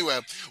why. Anyway,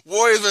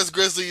 Warriors versus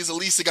Grizzlies.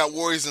 Alicia got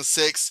Warriors in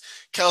 6,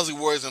 Kelsey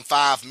Warriors in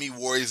 5, me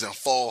Warriors in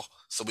 4.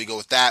 So we go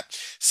with that.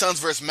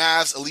 Suns versus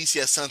Mavs.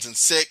 Alicia Suns in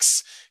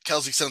 6.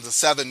 Kelsey Suns in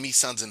 7. Me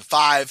Suns in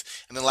 5.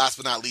 And then last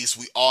but not least,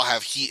 we all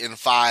have Heat in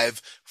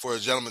 5 for a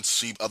gentleman's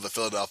sweep of the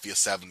Philadelphia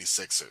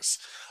 76ers.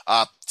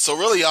 So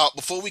really, y'all,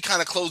 before we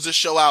kind of close this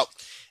show out,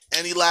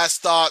 any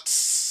last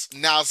thoughts,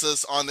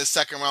 analysis on this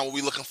second round? What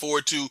we looking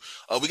forward to?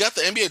 We got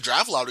the NBA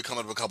draft lottery coming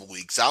up in a couple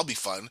weeks. That'll be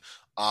fun.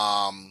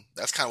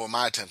 That's kind of where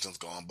my attention's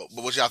going. But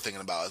what y'all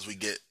thinking about as we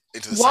get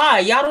into the Why?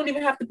 Y'all don't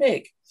even have to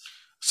pick.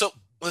 So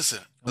listen,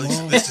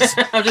 I'm just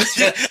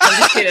kidding.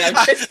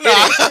 I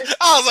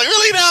was like,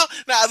 really now?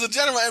 Now, as a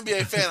general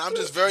NBA fan, I'm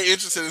just very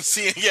interested in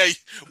seeing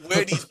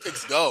where these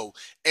picks go.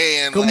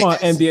 And come on,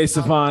 NBA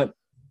savant.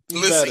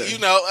 Listen,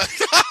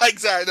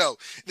 exactly. No,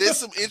 there's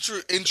some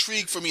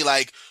intrigue for me,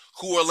 like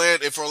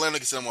if Orlando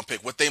gets number 1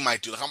 pick, what they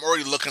might do. Like, I'm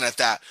already looking at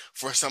that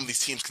for some of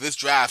these teams because this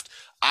draft,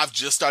 I've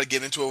just started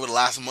getting into it over the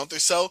last month or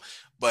so,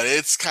 but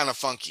it's kind of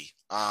funky.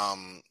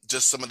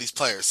 Just some of these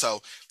players.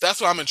 So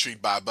that's what I'm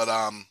intrigued by. But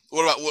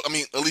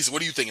Elisa,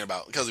 what are you thinking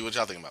about? Kelsey, what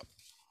y'all thinking about?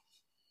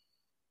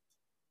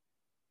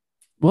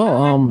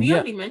 Well, we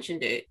already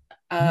mentioned it.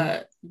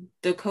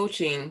 The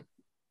coaching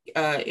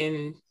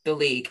in the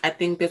league. I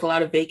think there's a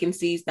lot of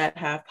vacancies that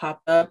have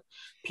popped up.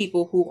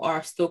 People who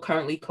are still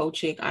currently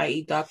coaching,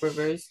 i.e. Doc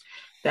Rivers,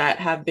 that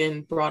have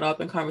been brought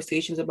up in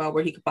conversations about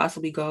where he could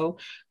possibly go.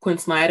 Quinn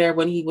Snyder,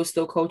 when he was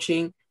still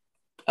coaching,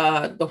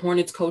 the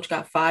Hornets coach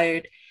got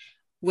fired,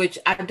 which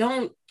I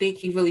don't think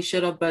he really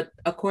should have, but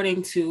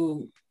according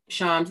to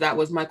Shams, that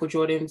was Michael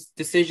Jordan's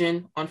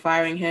decision on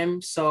firing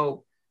him.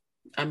 So,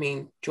 I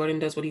mean, Jordan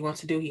does what he wants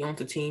to do. He owns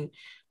a team.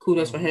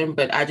 Kudos for him,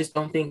 but I just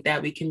don't think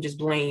that we can just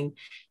blame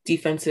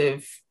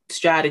defensive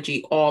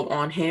strategy all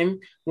on him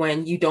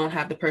when you don't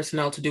have the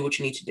personnel to do what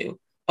you need to do.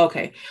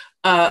 Okay.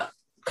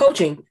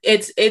 Coaching.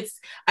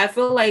 I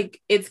feel like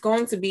it's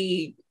going to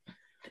be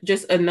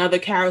just another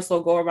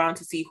carousel go around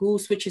to see who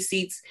switches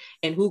seats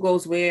and who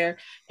goes where.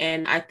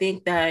 And I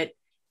think that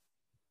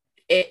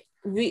I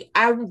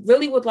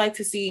really would like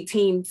to see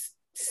teams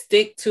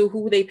stick to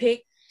who they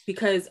pick,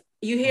 because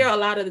you hear a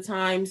lot of the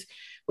times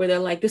where they're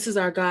like, this is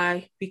our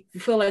guy. We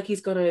feel like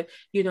he's going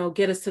to,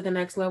 get us to the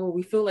next level.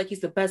 We feel like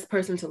he's the best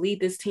person to lead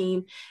this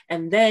team.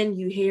 And then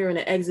you hear in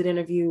an exit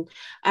interview,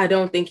 I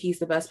don't think he's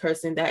the best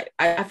person. That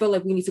I feel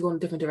like we need to go in a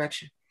different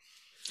direction.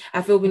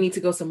 I feel we need to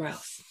go somewhere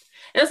else.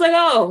 And it's like,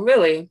 oh,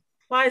 really?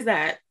 Why is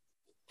that?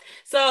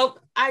 So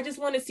I just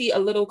want to see a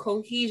little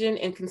cohesion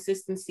and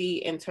consistency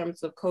in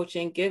terms of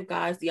coaching. Give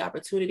guys the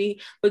opportunity,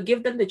 but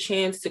give them the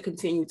chance to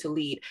continue to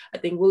lead. I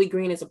think Willie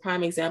Green is a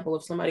prime example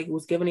of somebody who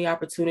was given the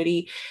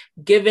opportunity,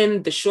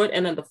 given the short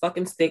end of the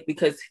fucking stick,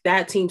 because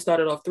that team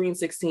started off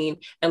 3-16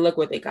 and look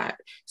what they got.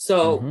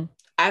 So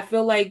I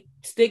feel like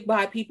stick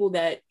by people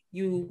that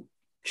you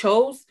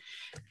chose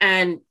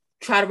and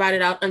try to ride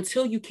it out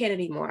until you can't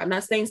anymore. I'm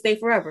not saying stay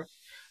forever,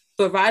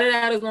 but ride it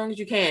out as long as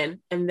you can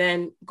and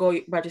then go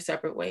by your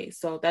separate ways.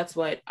 So that's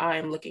what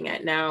I'm looking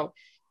at now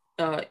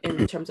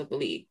in terms of the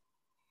league.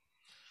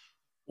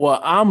 Well,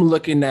 I'm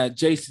looking at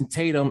Jason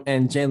Tatum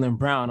and Jaylen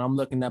Brown. I'm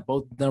looking at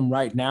both of them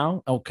right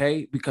now,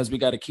 okay, because we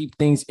got to keep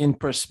things in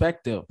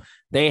perspective.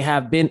 They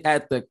have been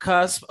at the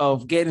cusp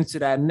of getting to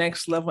that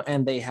next level,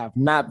 and they have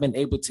not been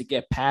able to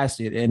get past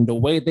it. And the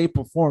way they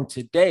perform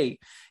today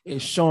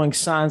is showing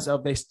signs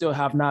of they still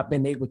have not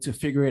been able to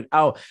figure it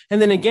out.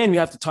 And then again, you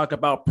have to talk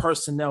about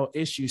personnel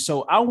issues.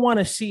 So I want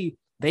to see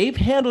they've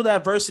handled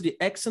adversity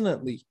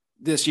excellently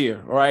this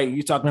year, right?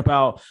 You're talking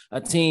about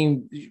a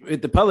team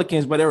with the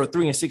Pelicans, but they were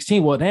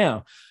 3-16. Well,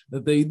 damn,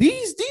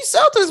 these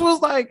Celtics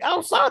was like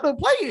outside the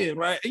play-in,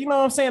 right? You know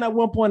what I'm saying? At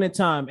one point in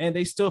time, and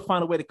they still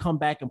find a way to come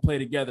back and play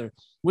together,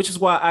 which is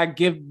why I'm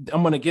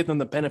going to give them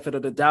the benefit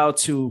of the doubt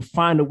to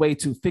find a way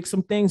to fix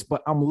some things.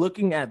 But I'm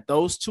looking at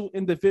those two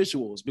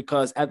individuals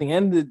because at the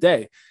end of the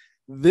day,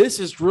 this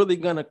is really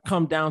going to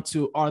come down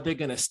to, are they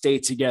going to stay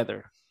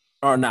together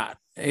or not?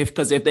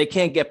 Because if they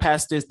can't get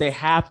past this, they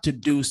have to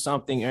do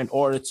something in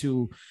order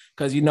to,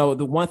 because,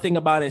 the one thing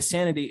about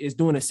insanity is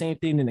doing the same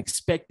thing and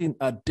expecting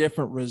a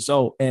different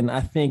result. And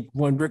I think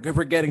when we're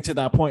getting to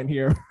that point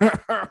here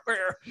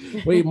where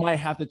we might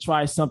have to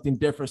try something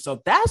different.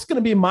 So that's going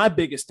to be my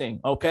biggest thing.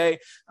 Okay.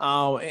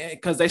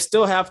 Because they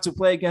still have to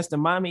play against the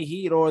Miami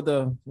Heat or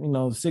the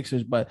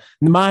Sixers, but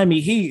the Miami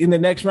Heat in the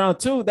next round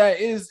too,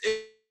 that is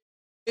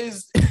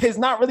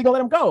not really gonna let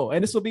them go.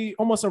 And this will be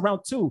almost a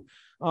round 2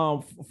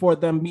 for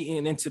them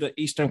meeting into the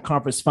Eastern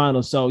Conference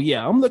Finals. So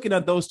yeah, I'm looking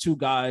at those two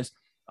guys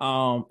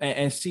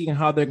and seeing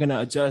how they're gonna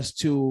adjust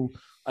to,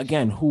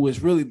 again, who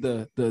is really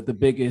the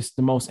biggest,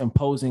 the most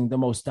imposing, the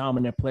most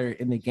dominant player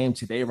in the game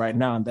today right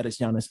now, and that is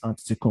Giannis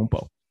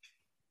Antetokounmpo.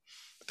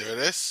 I There it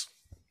is.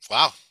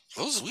 Wow.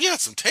 We had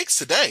some takes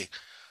today.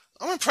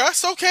 I'm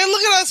impressed. Okay,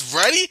 look at us,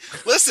 ready.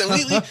 Listen,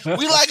 we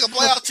like a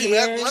playoff team.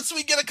 Once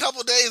we get a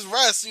couple days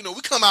rest,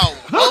 we come out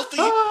healthy,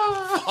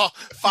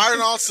 firing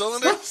all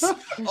cylinders. Oh,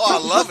 I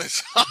love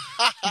it.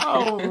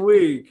 Oh,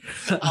 weak.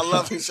 I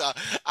love it, Sean.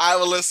 All right,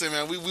 well, listen,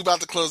 man, we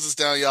about to close this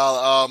down,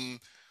 y'all.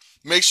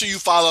 Make sure you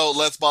follow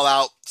Let's Ball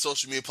Out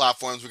social media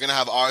platforms. We're gonna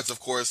have ours, of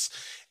course,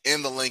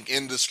 in the link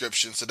in the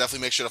description. So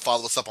definitely make sure to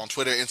follow us up on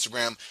Twitter,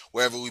 Instagram,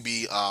 wherever we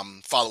be.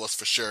 Follow us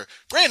for sure.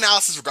 Great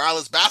analysis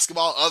regardless.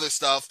 Basketball, other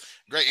stuff.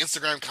 Great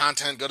Instagram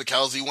content. Go to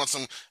Kelsey. You want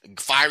some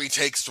fiery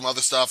takes from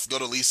other stuff, go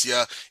to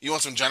Alicia. You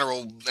want some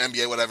general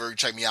NBA, whatever,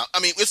 check me out. I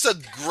mean, it's a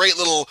great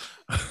little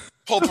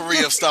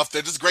potpourri of stuff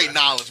there. Just great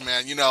knowledge,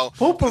 man.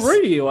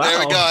 Potpourri, wow. There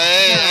we go.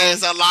 Hey,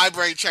 it's a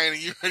library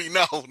training. You already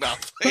know. Now,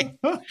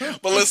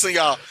 but listen,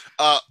 y'all.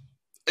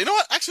 You know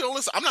what? Actually, don't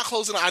listen. I'm not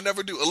closing it. I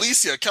never do.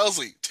 Alicia,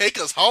 Kelsey, take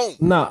us home.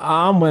 No,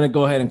 I'm going to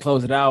go ahead and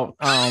close it out.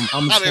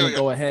 I'm just going to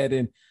go ahead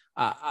and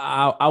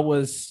I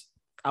was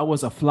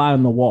a fly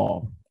on the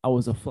wall. I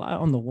was a fly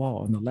on the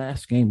wall in the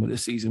last game of the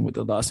season with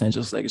the Los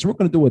Angeles Lakers. We're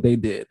going to do what they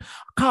did.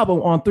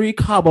 Cabo on 3,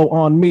 Cabo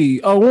on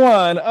me. A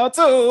 1, a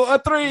 2, a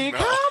 3.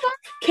 No.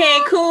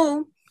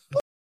 Cancun.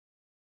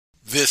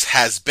 This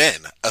has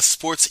been a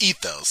Sports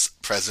Ethos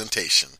presentation.